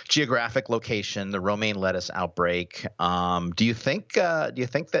geographic location, the romaine lettuce outbreak? Do you think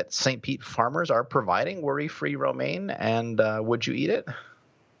that St. Pete farmers are providing worry-free romaine, and would you eat it?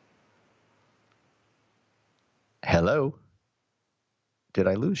 Hello? Did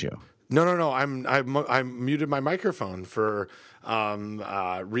I lose you? No. I'm muted my microphone for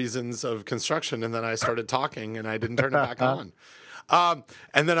reasons of construction, and then I started talking, and I didn't turn it back on.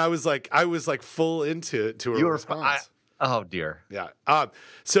 And then I was like full into a response. Oh dear. Yeah.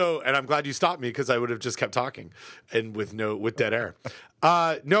 And I'm glad you stopped me, because I would have just kept talking and with dead air.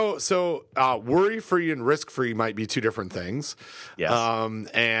 Worry-free and risk-free might be two different things. Yes.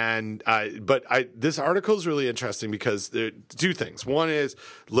 This article is really interesting because there are two things. One is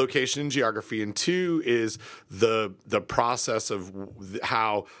location and geography, and two is the process of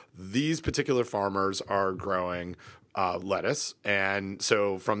how these particular farmers are growing lettuce. And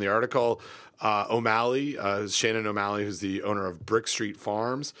so from the article, O'Malley, Shannon O'Malley, who's the owner of Brick Street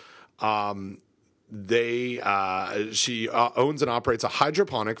Farms, she owns and operates a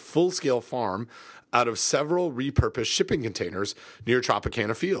hydroponic full-scale farm out of several repurposed shipping containers near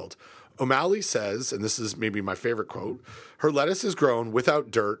Tropicana Field. O'Malley says, and this is maybe my favorite quote, her lettuce is grown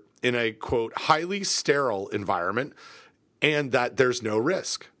without dirt in a, quote, highly sterile environment, and that there's no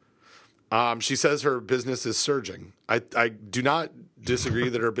risk. She says her business is surging. I do not disagree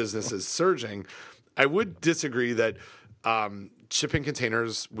that her business is surging. I would disagree that shipping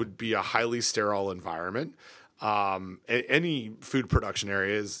containers would be a highly sterile environment. Any food production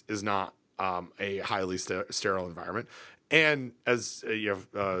area is not a highly sterile environment. And as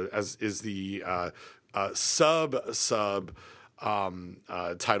is the sub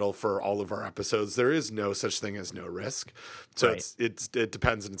title for all of our episodes, there is no such thing as no risk. So right. It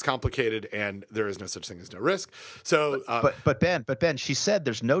depends, and it's complicated, and there is no such thing as no risk. So, but Ben, she said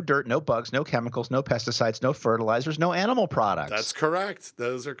there's no dirt, no bugs, no chemicals, no pesticides, no fertilizers, no animal products. That's correct.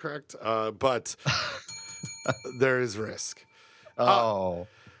 Those are correct. But there is risk. Oh.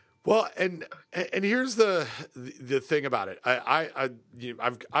 Well, and here's the thing about it.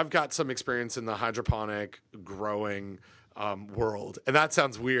 I've got some experience in the hydroponic growing world, and that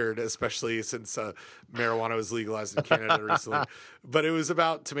sounds weird, especially since marijuana was legalized in Canada recently. But it was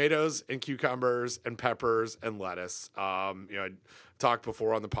about tomatoes and cucumbers and peppers and lettuce. I talked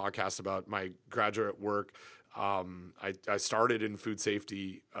before on the podcast about my graduate work. I started in food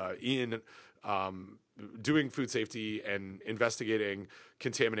safety doing food safety and investigating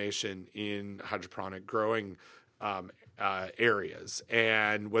contamination in hydroponic growing areas,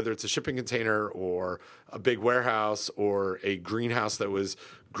 and whether it's a shipping container or a big warehouse or a greenhouse that was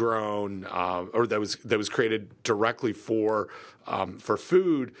grown or that was created directly for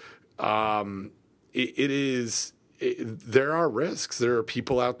food, there are risks. There are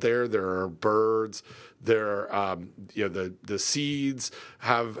people out there. There are birds. There are the seeds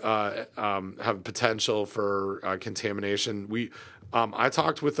have potential for contamination. I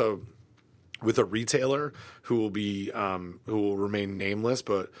talked with a retailer who will remain nameless,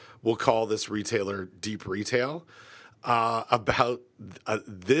 but we'll call this retailer Deep Retail, about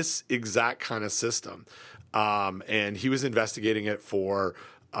this exact kind of system. And he was investigating it for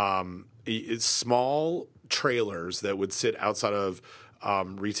small trailers that would sit outside of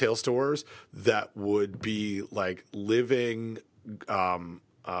retail stores that would be like living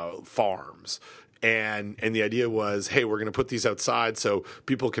farms. And the idea was, hey, we're going to put these outside so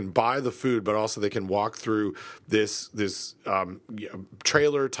people can buy the food, but also they can walk through this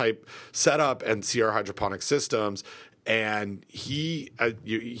trailer type setup and see our hydroponic systems. And he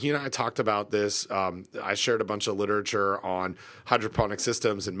and I talked about this. I shared a bunch of literature on hydroponic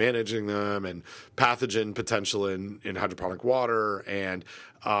systems and managing them, and pathogen potential in hydroponic water, and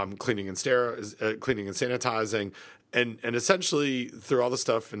cleaning and sanitizing. And essentially, through all the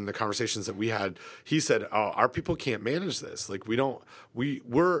stuff and the conversations that we had, he said, "Oh, our people can't manage this. Like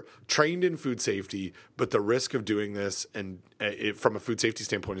we're trained in food safety, but the risk of doing this and from a food safety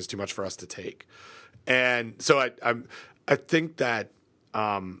standpoint is too much for us to take." And so I think that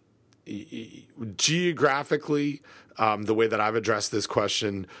geographically, the way that I've addressed this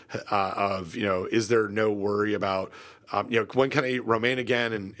question of, is there no worry about, when can I eat romaine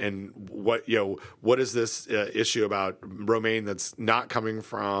again? And what, what is this issue about romaine that's not coming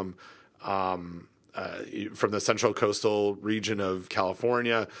from the central coastal region of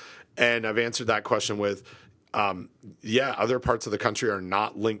California? And I've answered that question with, other parts of the country are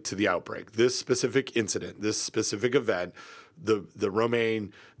not linked to the outbreak. This specific incident, this specific event, the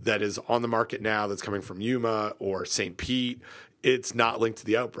romaine that is on the market now that's coming from Yuma or St. Pete, it's not linked to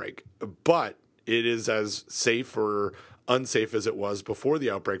the outbreak. But it is as safe or unsafe as it was before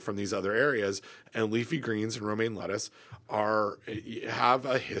the outbreak from these other areas. And leafy greens and romaine lettuce have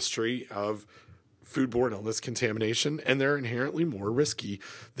a history of foodborne illness contamination, and they're inherently more risky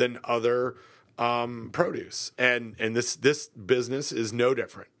than other produce. And this business is no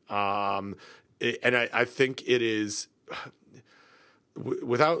different. And I think it is,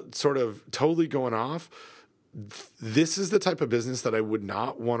 without sort of totally going off, this is the type of business that I would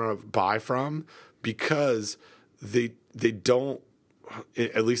not want to buy from, because they don't,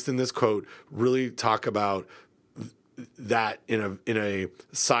 at least in this quote, really talk about that in a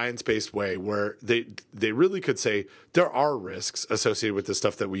science-based way, where they really could say there are risks associated with the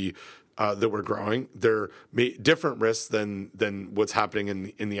stuff that we're growing. There are different risks than what's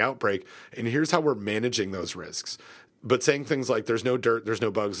happening in the outbreak, and here's how we're managing those risks. But saying things like there's no dirt, there's no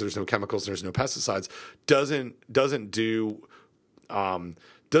bugs, there's no chemicals, there's no pesticides doesn't do the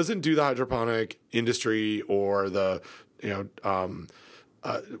hydroponic industry or the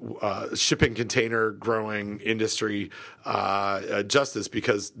shipping container growing industry justice,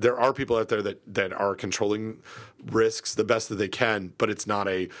 because there are people out there that are controlling risks the best that they can, but it's not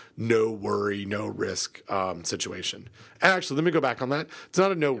a no worry, no risk situation. And actually, let me go back on that. It's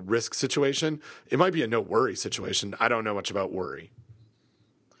not a no risk situation. It might be a no worry situation. I don't know much about worry.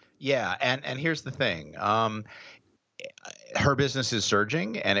 Yeah, and here's the thing. Her business is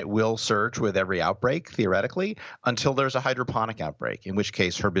surging, and it will surge with every outbreak, theoretically, until there's a hydroponic outbreak, in which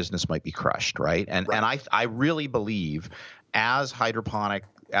case her business might be crushed, right? And I really believe as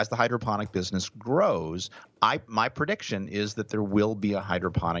the hydroponic business grows, my prediction is that there will be a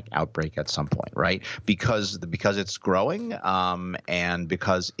hydroponic outbreak at some point, right? Because it's growing, and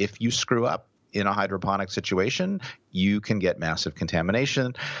because if you screw up in a hydroponic situation, you can get massive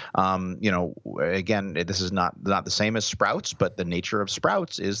contamination. Again, this is not the same as sprouts, but the nature of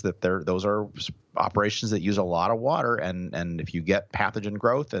sprouts is that those are operations that use a lot of water, and if you get pathogen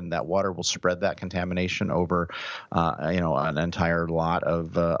growth, and that water will spread that contamination over, an entire lot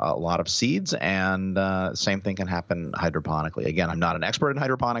of seeds, and same thing can happen hydroponically. Again, I'm not an expert in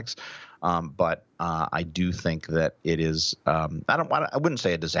hydroponics. But I do think that it is. I wouldn't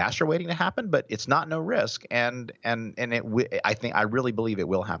say a disaster waiting to happen, but it's not no risk, and I really believe it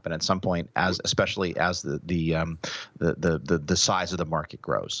will happen at some point, especially as the size of the market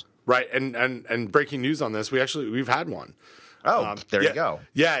grows. Right, and breaking news on this, we've had one. Oh, there you go.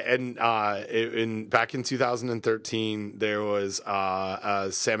 Yeah, and back in 2013, there was a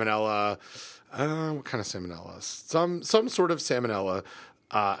salmonella. What kind of salmonella? Some sort of salmonella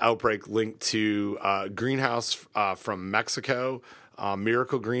outbreak linked to greenhouse from Mexico,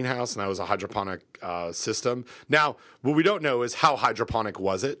 Miracle Greenhouse, and that was a hydroponic system. Now, what we don't know is how hydroponic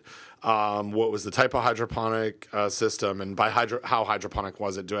was it? What was the type of hydroponic system? And by how hydroponic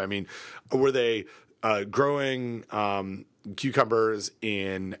was it? I mean, were they growing cucumbers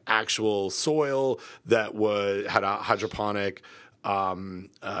in actual soil that had a hydroponic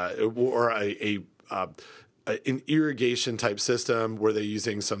or an irrigation type system? Were they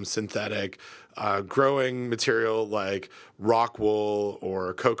using some synthetic growing material like rock wool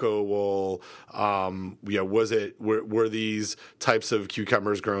or cocoa wool? Were these types of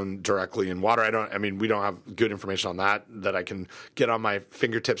cucumbers grown directly in water? We don't have good information on that I can get on my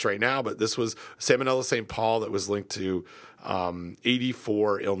fingertips right now, but this was Salmonella St. Paul that was linked to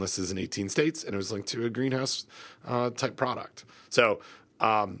 84 illnesses in 18 states, and it was linked to a greenhouse type product. So,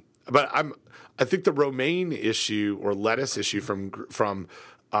 I think the romaine issue or lettuce issue from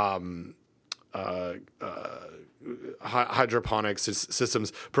hydroponic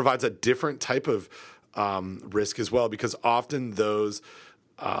systems provides a different type of risk as well, because often those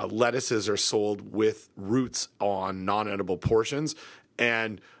lettuces are sold with roots on non-edible portions,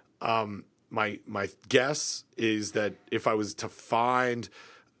 and my guess is that if I was to find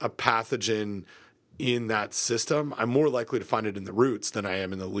a pathogen in that system, I'm more likely to find it in the roots than I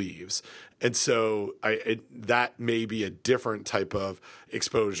am in the leaves. And so that may be a different type of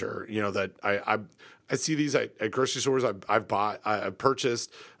exposure, that I see these at grocery stores. I've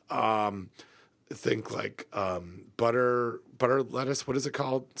purchased, think like butter butter lettuce. What is it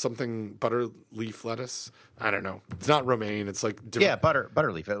called? Something butter leaf lettuce. I don't know. It's not romaine. It's like different. Yeah,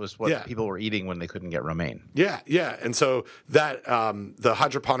 butter leaf. It was what people were eating when they couldn't get romaine. Yeah. And so that the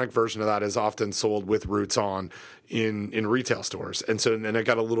hydroponic version of that is often sold with roots on in retail stores. And so and it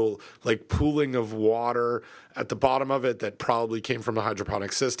got a little like pooling of water at the bottom of it that probably came from the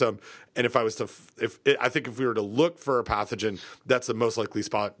hydroponic system. And if I was to I think if we were to look for a pathogen, that's the most likely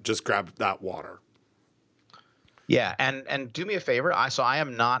spot. Just grab that water. Yeah, and do me a favor. I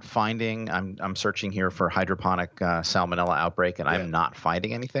am not finding. I'm searching here for hydroponic salmonella outbreak, and I'm not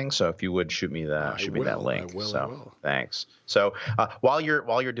finding anything. So if you would shoot me that link. I will. Thanks. So while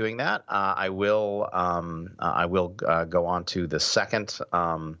you're doing that, I will go on to the second.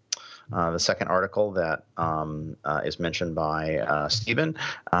 The second article that is mentioned by Stephen,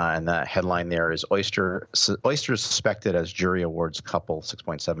 and the headline there is Oysters suspected as jury awards couple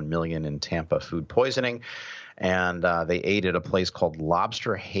 $6.7 million in Tampa food poisoning. And they ate at a place called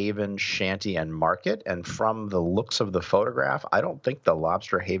Lobster Haven Shanty and Market. And from the looks of the photograph, I don't think the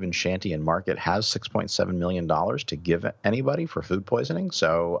Lobster Haven Shanty and Market has $6.7 million to give anybody for food poisoning.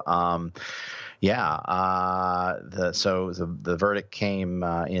 So, the verdict came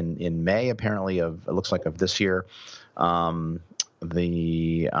in May, apparently, it looks like of this year.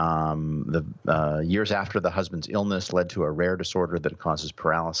 The years after the husband's illness led to a rare disorder that causes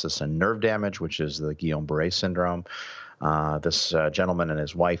paralysis and nerve damage, which is the Guillain-Barré syndrome. This gentleman and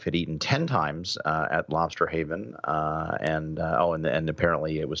his wife had eaten 10 times at Lobster Haven, and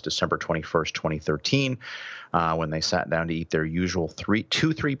apparently it was December 21st, 2013, when they sat down to eat their usual 2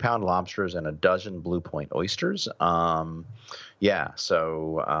 3-pound lobsters and a dozen Blue Point oysters.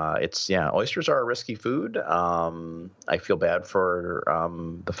 Oysters are a risky food. I feel bad for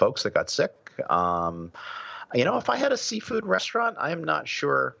the folks that got sick. If I had a seafood restaurant, I'm not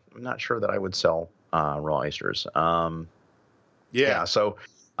sure that I would sell raw oysters. So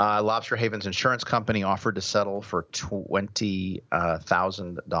Lobster Haven's insurance company offered to settle for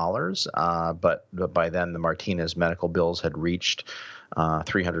 $20,000, but by then the Martinez medical bills had reached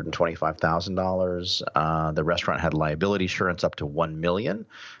 $325,000. The restaurant had liability insurance up to $1 million,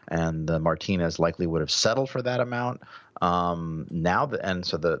 and the Martinez likely would have settled for that amount. The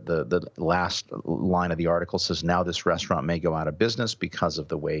last line of the article says now this restaurant may go out of business because of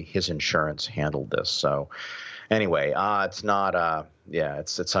the way his insurance handled this. So anyway, it's not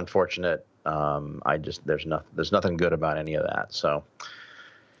it's unfortunate. There's nothing good about any of that. So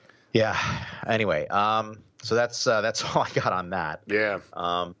yeah. Anyway, so that's all I got on that. Yeah.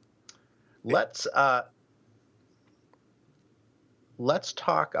 Let's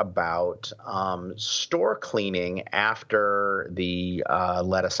talk about store cleaning after the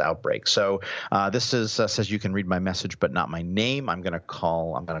lettuce outbreak. So this says you can read my message, but not my name. I'm going to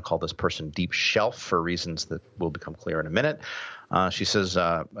call this person Deep Shelf for reasons that will become clear in a minute. She says,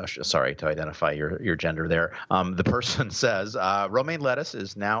 sorry to identify your gender there. The person says, romaine lettuce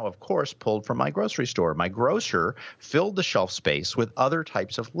is now, of course, pulled from my grocery store. My grocer filled the shelf space with other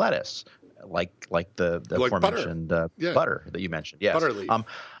types of lettuce, like the aforementioned butter that you mentioned. Yes. Butter leaf.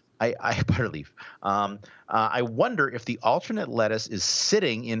 Butter leaf. I wonder if the alternate lettuce is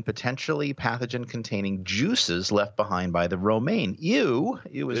sitting in potentially pathogen-containing juices left behind by the romaine. Ew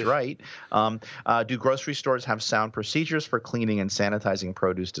is right. Do grocery stores have sound procedures for cleaning and sanitizing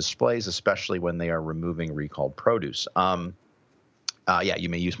produce displays, especially when they are removing recalled produce? You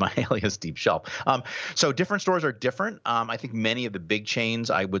may use my alias Deep Shelf. So different stores are different. I think many of the big chains,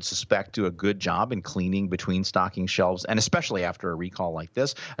 I would suspect, do a good job in cleaning between stocking shelves, and especially after a recall like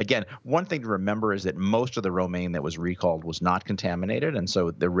this. Again, one thing to remember is that most of the romaine that was recalled was not contaminated, and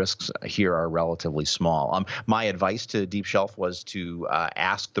so the risks here are relatively small. My advice to Deep Shelf was to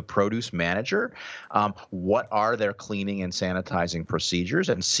ask the produce manager what are their cleaning and sanitizing procedures,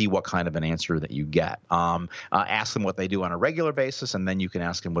 and see what kind of an answer that you get. Ask them what they do on a regular basis, and then you can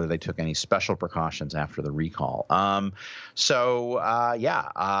ask them whether they took any special precautions after the recall. And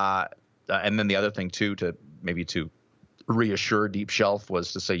then the other thing too, to reassure Deep Shelf,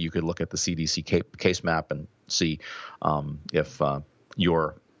 was to say you could look at the CDC case map and see if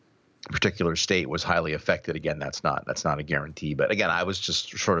your particular state was highly affected. Again, that's not a guarantee, but again, I was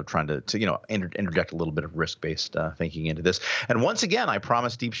just sort of trying to interject a little bit of risk-based thinking into this. And once again, I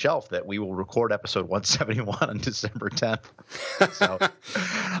promised Deep Shelf that we will record episode 171 on December 10th. So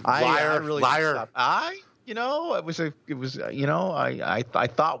I really liar. I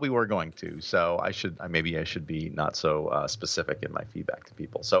thought we were going to, so I should be not so specific in my feedback to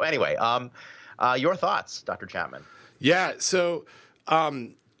people. So anyway, your thoughts, Dr. Chapman? Yeah. So,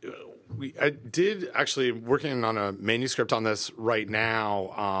 I did actually working on a manuscript on this right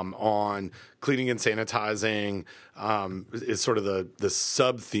now, on cleaning and sanitizing, is sort of the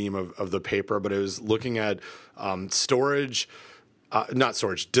sub theme of the paper, but it was looking at storage, not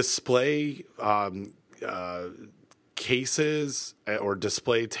storage, display cases or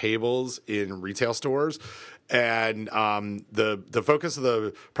display tables in retail stores. And the focus of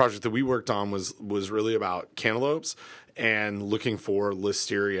the project that we worked on was really about cantaloupes and looking for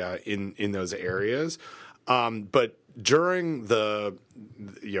listeria in those areas. But during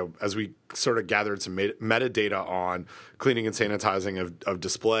as we sort of gathered some metadata on cleaning and sanitizing of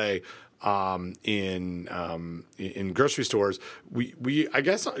display in grocery stores, we I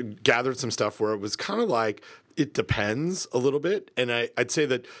guess gathered some stuff where it was kind of like, it depends a little bit. And I'd say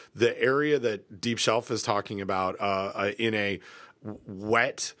that the area that Deep Shelf is talking about in a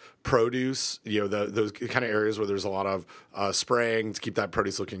wet produce, those kind of areas where there's a lot of spraying to keep that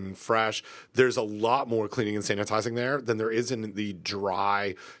produce looking fresh, there's a lot more cleaning and sanitizing there than there is in the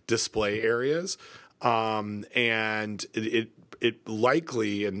dry display areas. And it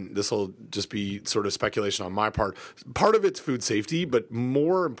likely, and this will just be sort of speculation on my part of it's food safety, but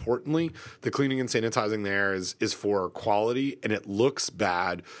more importantly, the cleaning and sanitizing there is for quality, and it looks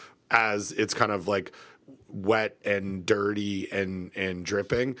bad as it's kind of like wet and dirty and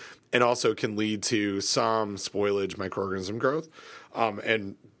dripping, and also can lead to some spoilage, microorganism growth,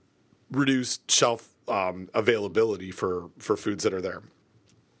 and reduced shelf availability for foods that are there.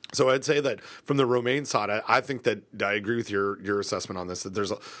 So I'd say that from the romaine side, I think that I agree with your assessment on this, that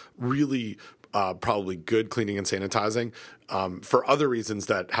there's a really probably good cleaning and sanitizing for other reasons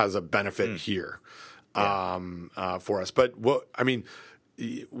that has a benefit here for us. But when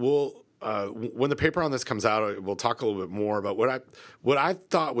the paper on this comes out, we'll talk a little bit more about what I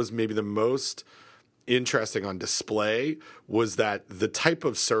thought was maybe the most interesting on display was that the type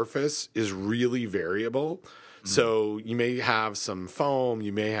of surface is really variable. So you may have some foam,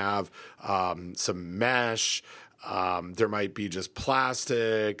 you may have some mesh, there might be just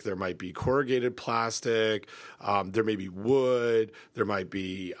plastic, there might be corrugated plastic, there may be wood, there might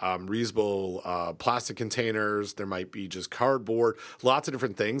be reusable plastic containers, there might be just cardboard, lots of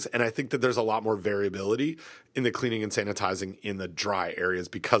different things. And I think that there's a lot more variability in the cleaning and sanitizing in the dry areas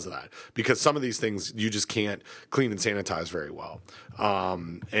because of that. Because some of these things you just can't clean and sanitize very well.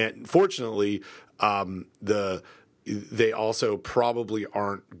 And fortunately, they also probably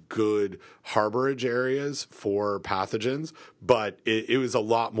aren't good harborage areas for pathogens, but it was a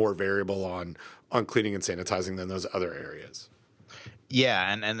lot more variable on cleaning and sanitizing than those other areas.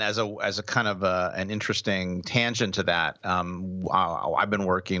 Yeah, and as a kind of an interesting tangent to that, I've been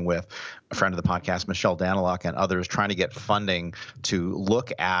working with a friend of the podcast, Michelle Daniluk, and others trying to get funding to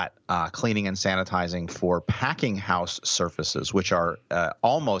look at cleaning and sanitizing for packing house surfaces, which are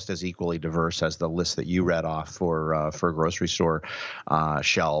almost as equally diverse as the list that you read off for grocery store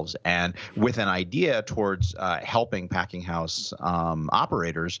shelves, and with an idea towards helping packing house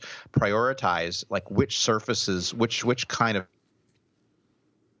operators prioritize like which surfaces, which kind of.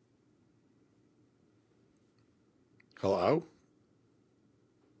 Hello?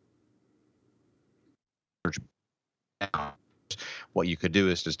 What you could do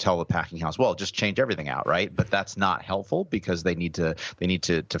is just tell the packing house, well, just change everything out, right? But that's not helpful because they need to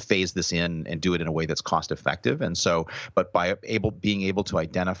phase this in and do it in a way that's cost effective. And so, but by being able to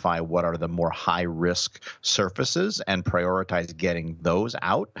identify what are the more high risk surfaces and prioritize getting those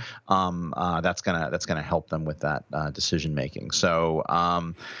out, that's gonna help them with that decision making. So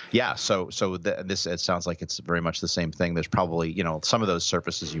this it sounds like it's very much the same thing. There's probably some of those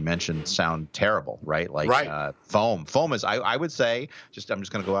surfaces you mentioned sound terrible, right? Like right. Foam. Foam is I would say. I'm just going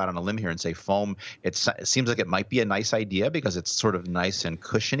to go out on a limb here and say foam. It seems like it might be a nice idea because it's sort of nice and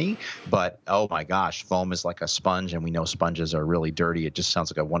cushiony, but oh my gosh, foam is like a sponge, and we know sponges are really dirty. It just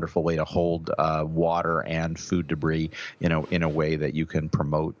sounds like a wonderful way to hold water and food debris, in a way that you can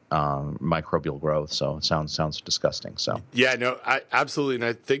promote microbial growth. So it sounds disgusting. So yeah, no, absolutely, and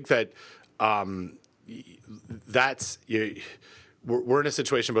I think that that's. We're in a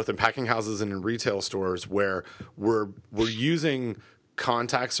situation both in packing houses and in retail stores where we're using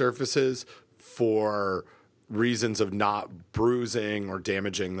contact surfaces for reasons of not bruising or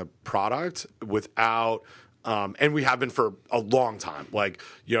damaging the product without, and we have been for a long time. Like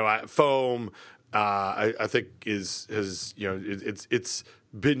foam, I think it's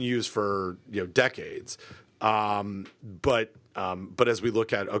been used for decades, but But as we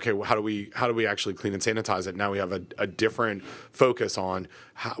look at, okay, well, how do we actually clean and sanitize it? Now we have a different focus on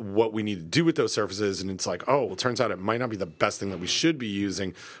what we need to do with those surfaces. And it's like, oh, well, it turns out it might not be the best thing that we should be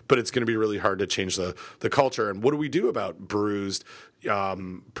using, but it's going to be really hard to change the culture. And what do we do about bruised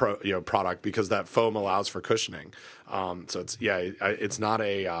product, because that foam allows for cushioning? So it's not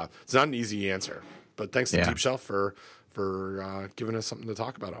an easy answer. But thanks to Deep Shelf for giving us something to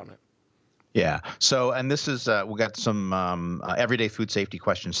talk about on it. Yeah. So, and this is, we got some everyday food safety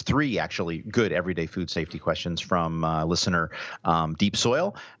questions, 3 actually good everyday food safety questions from listener Deep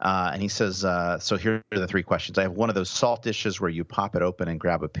Soil. And he says, so here are the 3 questions. I have one of those salt dishes where you pop it open and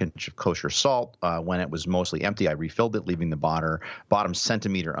grab a pinch of kosher salt. When it was mostly empty, I refilled it, leaving the bottom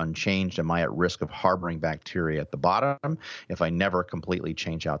centimeter unchanged. Am I at risk of harboring bacteria at the bottom if I never completely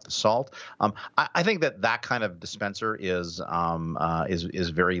change out the salt? I think that kind of dispenser is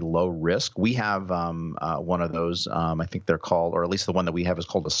very low risk. We have one of those. I think they're called, or at least the one that we have is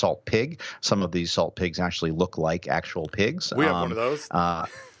called a salt pig. Some of these salt pigs actually look like actual pigs. We have one of those.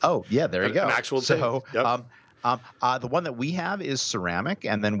 Oh, yeah, there you go. An actual pig. Yep. The one that we have is ceramic,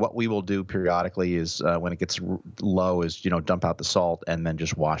 and then what we will do periodically is when it gets low is dump out the salt and then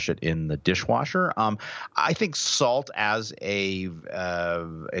just wash it in the dishwasher. I think salt as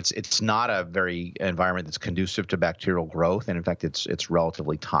it's not a very environment that's conducive to bacterial growth, and in fact it's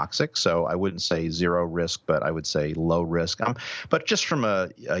relatively toxic. So I wouldn't say zero risk, but I would say low risk. But just from a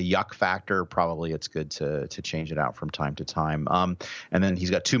yuck factor, probably it's good to change it out from time to time. And then he's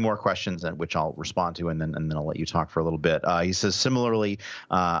got 2 more questions which I'll respond to, and then I'll let you talk for a little bit. He says, similarly,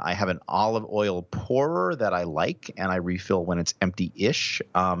 I have an olive oil pourer that I like, and I refill when it's empty-ish.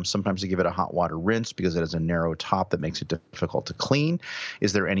 Sometimes I give it a hot water rinse because it has a narrow top that makes it difficult to clean.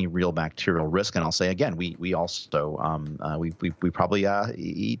 Is there any real bacterial risk? And I'll say again, we also we probably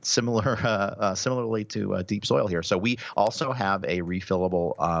eat similarly to Deep Soil here. So we also have a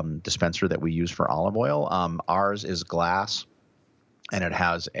refillable dispenser that we use for olive oil. Ours is glass, and it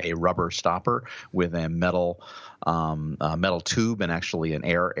has a rubber stopper with a metal tube and actually an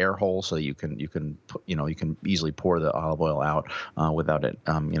air hole, so that you can easily pour the olive oil out without it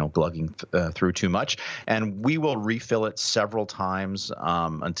glugging through too much. And we will refill it several times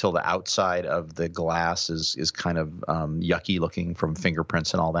until the outside of the glass is kind of yucky looking from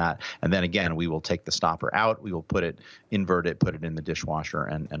fingerprints and all that. And then again, we will take the stopper out. We will invert it, put it in the dishwasher,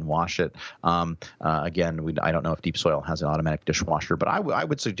 and wash it. Again, I don't know if Deep Soil has an automatic dishwasher, but I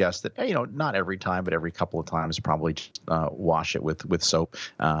would suggest that not every time, but every couple of times, probably just wash it with soap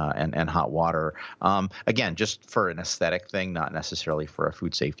and hot water. Again, just for an aesthetic thing, not necessarily for a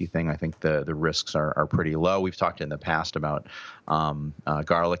food safety thing. I think the risks are pretty low. We've talked in the past about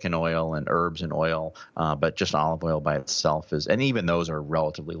garlic and oil and herbs and oil, but just olive oil by itself and even those are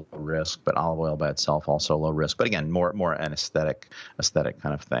relatively low risk, but olive oil by itself also low risk. But again, more an aesthetic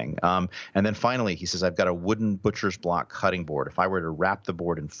kind of thing. And then finally, he says, I've got a wooden butcher's block cutting board. If I were to wrap the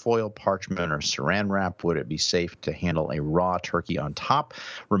board in foil, parchment, or saran wrap, would it be safe to handle a raw turkey on top,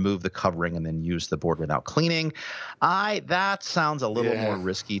 remove the covering, and then use the board without cleaning? That sounds a little more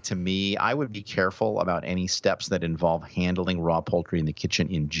risky to me. I would be careful about any steps that involve handling raw poultry in the kitchen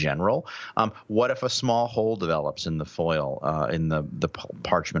in general. What if a small hole develops in the foil, in the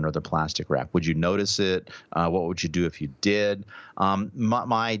parchment or the plastic wrap? Would you notice it? What would you do if you did?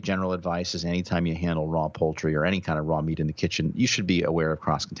 My general advice is anytime you handle raw poultry or any kind of raw meat in the kitchen, you should be aware of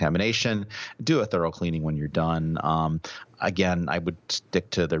cross-contamination. Do a thorough cleaning when you're done. Again, I would stick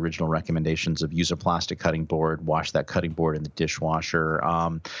to the original recommendations of use a plastic cutting board, wash that cutting board in the dishwasher.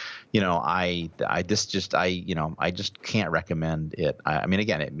 I just can't recommend it. I mean,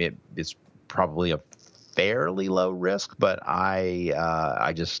 again, it's probably a fairly low risk, but I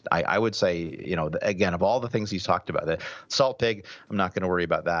would say, again, of all the things he's talked about, the salt pig, I'm not going to worry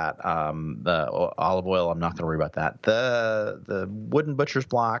about that. The olive oil, I'm not going to worry about that. The wooden butcher's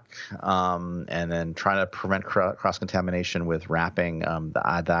block, and then trying to prevent cross contamination with wrapping,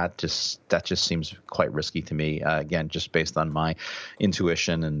 that just seems quite risky to me. Again, just based on my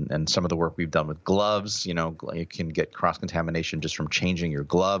intuition and some of the work we've done with gloves, you can get cross contamination just from changing your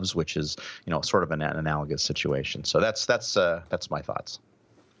gloves, which is sort of an analogous situation. So that's my thoughts.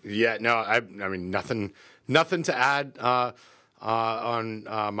 Yeah, no, I mean nothing to add on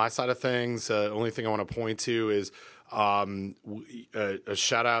my side of things. The only thing I want to point to is a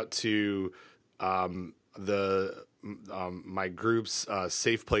shout out to my group's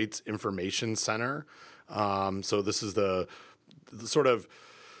Safe Plates Information Center. So this is the sort of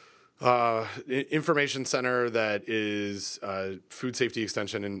information center that is food safety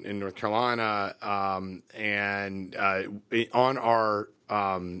extension in North Carolina, and on our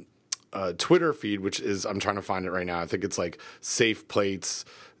Twitter feed, which is, I'm trying to find it right now. I think it's like Safe Plates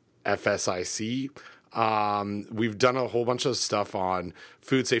FSIC. We've done a whole bunch of stuff on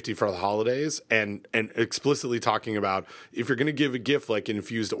food safety for the holidays, and explicitly talking about, if you're going to give a gift like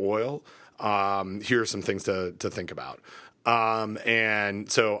infused oil, here are some things to think about.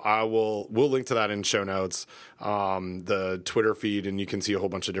 And so we'll link to that in show notes, the Twitter feed, and you can see a whole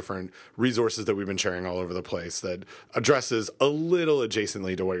bunch of different resources that we've been sharing all over the place that addresses a little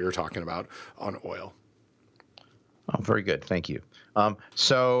adjacently to what you're talking about on oil. Oh, very good. Thank you. And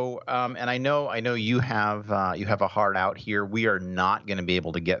I know you have a hard out here. We are not going to be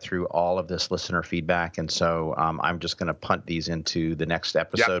able to get through all of this listener feedback, and so I'm just going to punt these into the next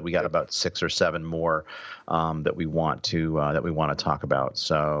episode. Yep. We got about 6 or 7 more that we want to talk about.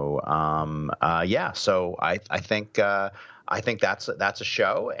 So So I think that's a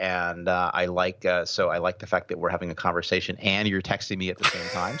show, and I like the fact that we're having a conversation and you're texting me at the same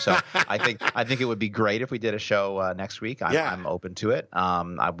time. So I think it would be great if we did a show next week. I'm open to it.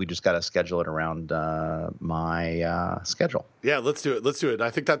 We just got to schedule it around my schedule. Yeah, let's do it. I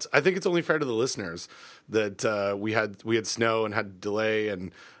think it's only fair to the listeners that we had snow and had delay,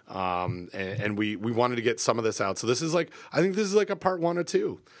 and we wanted to get some of this out. So this is like a part 1 or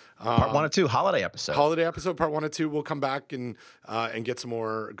 2. Part 1 or 2 holiday episode. Part 1 or 2. We'll come back and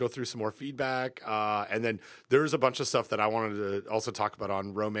go through some more feedback, and then there's a bunch of stuff that I wanted to also talk about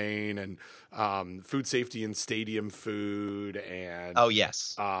on romaine and food safety and stadium food, and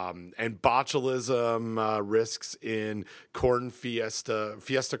and botulism risks in corn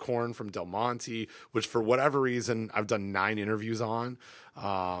fiesta corn from Del Monte, which for whatever reason I've done 9 interviews on.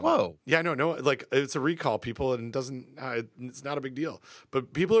 Whoa. Yeah, no, like it's a recall, people, and it's not a big deal,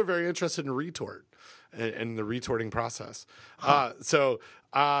 but people are very interested in retort and the retorting process. But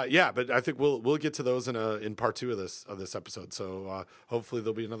I think we'll get to those in part 2 of this episode. So hopefully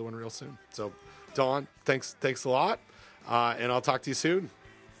there'll be another one real soon. So Dawn, thanks a lot. And I'll talk to you soon.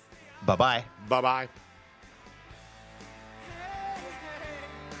 Bye-bye. Bye-bye.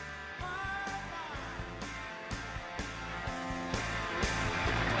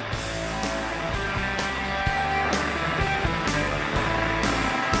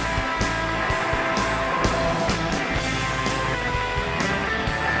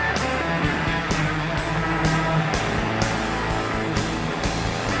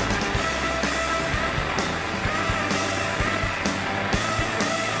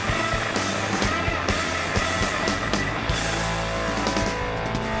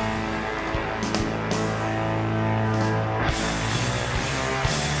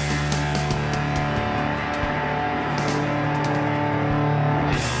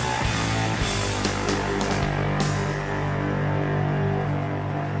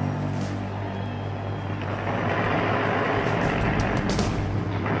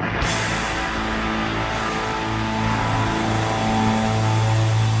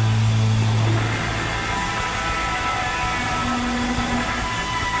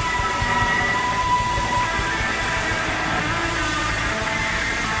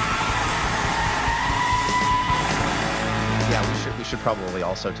 Probably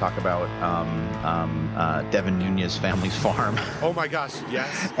also talk about Devin Nunez Family's Farm. Oh my gosh,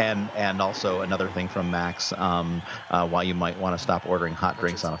 yes. and also another thing from Max, why you might want to stop ordering hot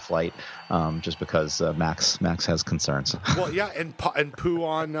drinks on a flight, just because Max has concerns. Well, yeah, and poo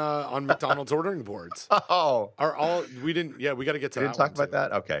on McDonald's ordering boards. Oh, we didn't. Yeah, we got to get to that. Didn't talk about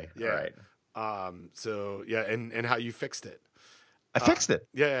that. Okay, yeah. All right. So yeah, and how you fixed it. I fixed it.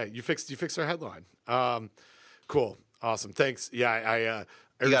 Yeah, you fixed our headline. Cool. Awesome. Thanks. Yeah,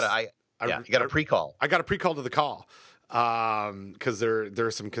 you got a pre-call. I got a pre-call to the call because there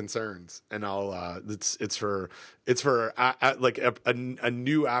are some concerns, and I'll it's for like a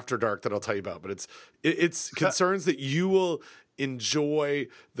new After Dark that I'll tell you about. But it's concerns that you will enjoy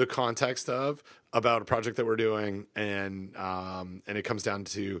the context of about a project that we're doing, and it comes down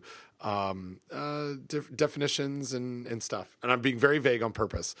to definitions and stuff. And I'm being very vague on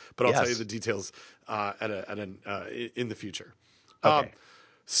purpose, but I'll tell you the details in the future. Okay.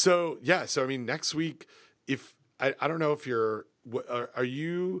 So I mean, next week, if I don't know if are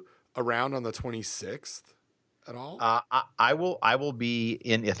you around on the 26th at all? I will be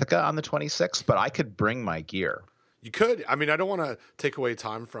in Ithaca on the 26th, but I could bring my gear. You could. I mean, I don't want to take away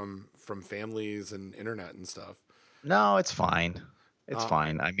time from families and internet and stuff. No, it's fine. It's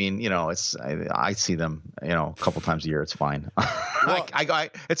fine. I mean, I see them, a couple times a year. It's fine. Well,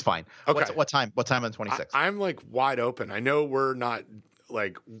 it's fine. Okay. What time on the 26th? I'm like wide open. I know we're not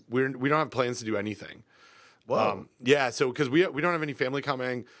like we don't have plans to do anything. Whoa. Yeah. So because we don't have any family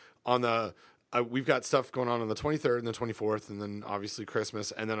coming on the we've got stuff going on the 23rd and the 24th, and then obviously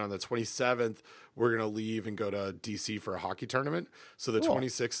Christmas. And then on the 27th, we're going to leave and go to DC for a hockey tournament. So the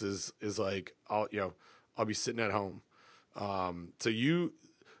 26th is like, I'll be sitting at home. So you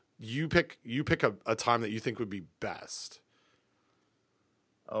pick a time that you think would be best.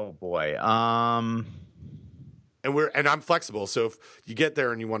 Oh boy. And I'm flexible. So if you get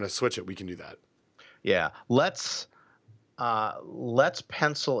there and you want to switch it, we can do that. Yeah. Let's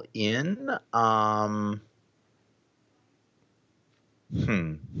pencil in.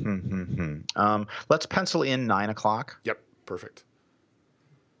 Let's pencil in 9 o'clock. Yep. Perfect.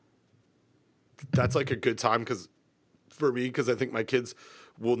 That's like a good time for me, because I think my kids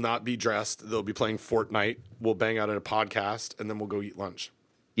will not be dressed. They'll be playing Fortnite. We'll bang out a podcast, and then we'll go eat lunch.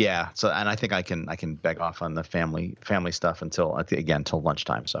 Yeah. So, and I think I can beg off on the family stuff until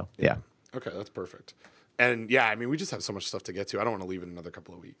lunchtime. So yeah. Okay, that's perfect. And yeah, I mean, we just have so much stuff to get to. I don't want to leave in another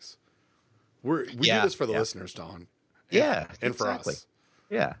couple of weeks. We do this for the listeners, Don. And for us.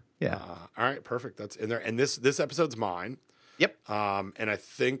 Yeah. Yeah. All right, perfect. That's in there. And this episode's mine. Yep. And I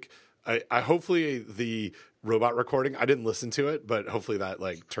think I hopefully the robot recording, I didn't listen to it, but hopefully that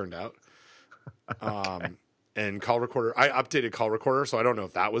like turned out. Okay. And call recorder, I updated call recorder, so I don't know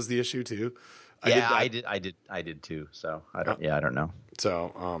if that was the issue too. I did too. So I don't know.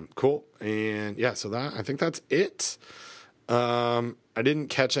 So cool. And yeah, so I think that's it. I didn't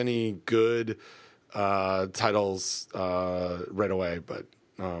catch any good titles right away, but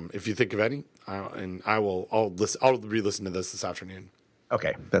if you think of any, I'll re-listen to this afternoon.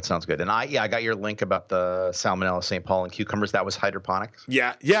 Okay, that sounds good. And I got your link about the Salmonella St. Paul and cucumbers. That was hydroponics.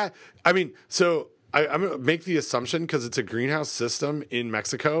 Yeah. I mean, so I'm gonna make the assumption, because it's a greenhouse system in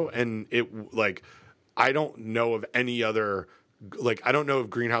Mexico, and I don't know of any other, I don't know of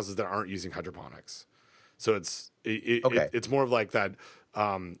greenhouses that aren't using hydroponics. So it's more of like that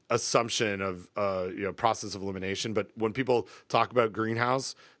assumption of process of elimination. But when people talk about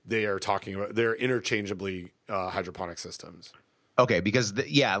greenhouse, they're interchangeably hydroponic systems. Okay, because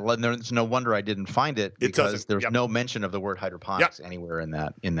there's no wonder I didn't find it, because there's no mention of the word hydroponics anywhere in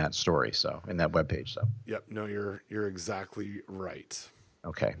that story. So in that webpage. So yep, no, you're exactly right.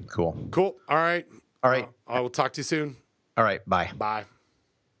 Okay, cool. All right. I will talk to you soon. All right, bye. Bye.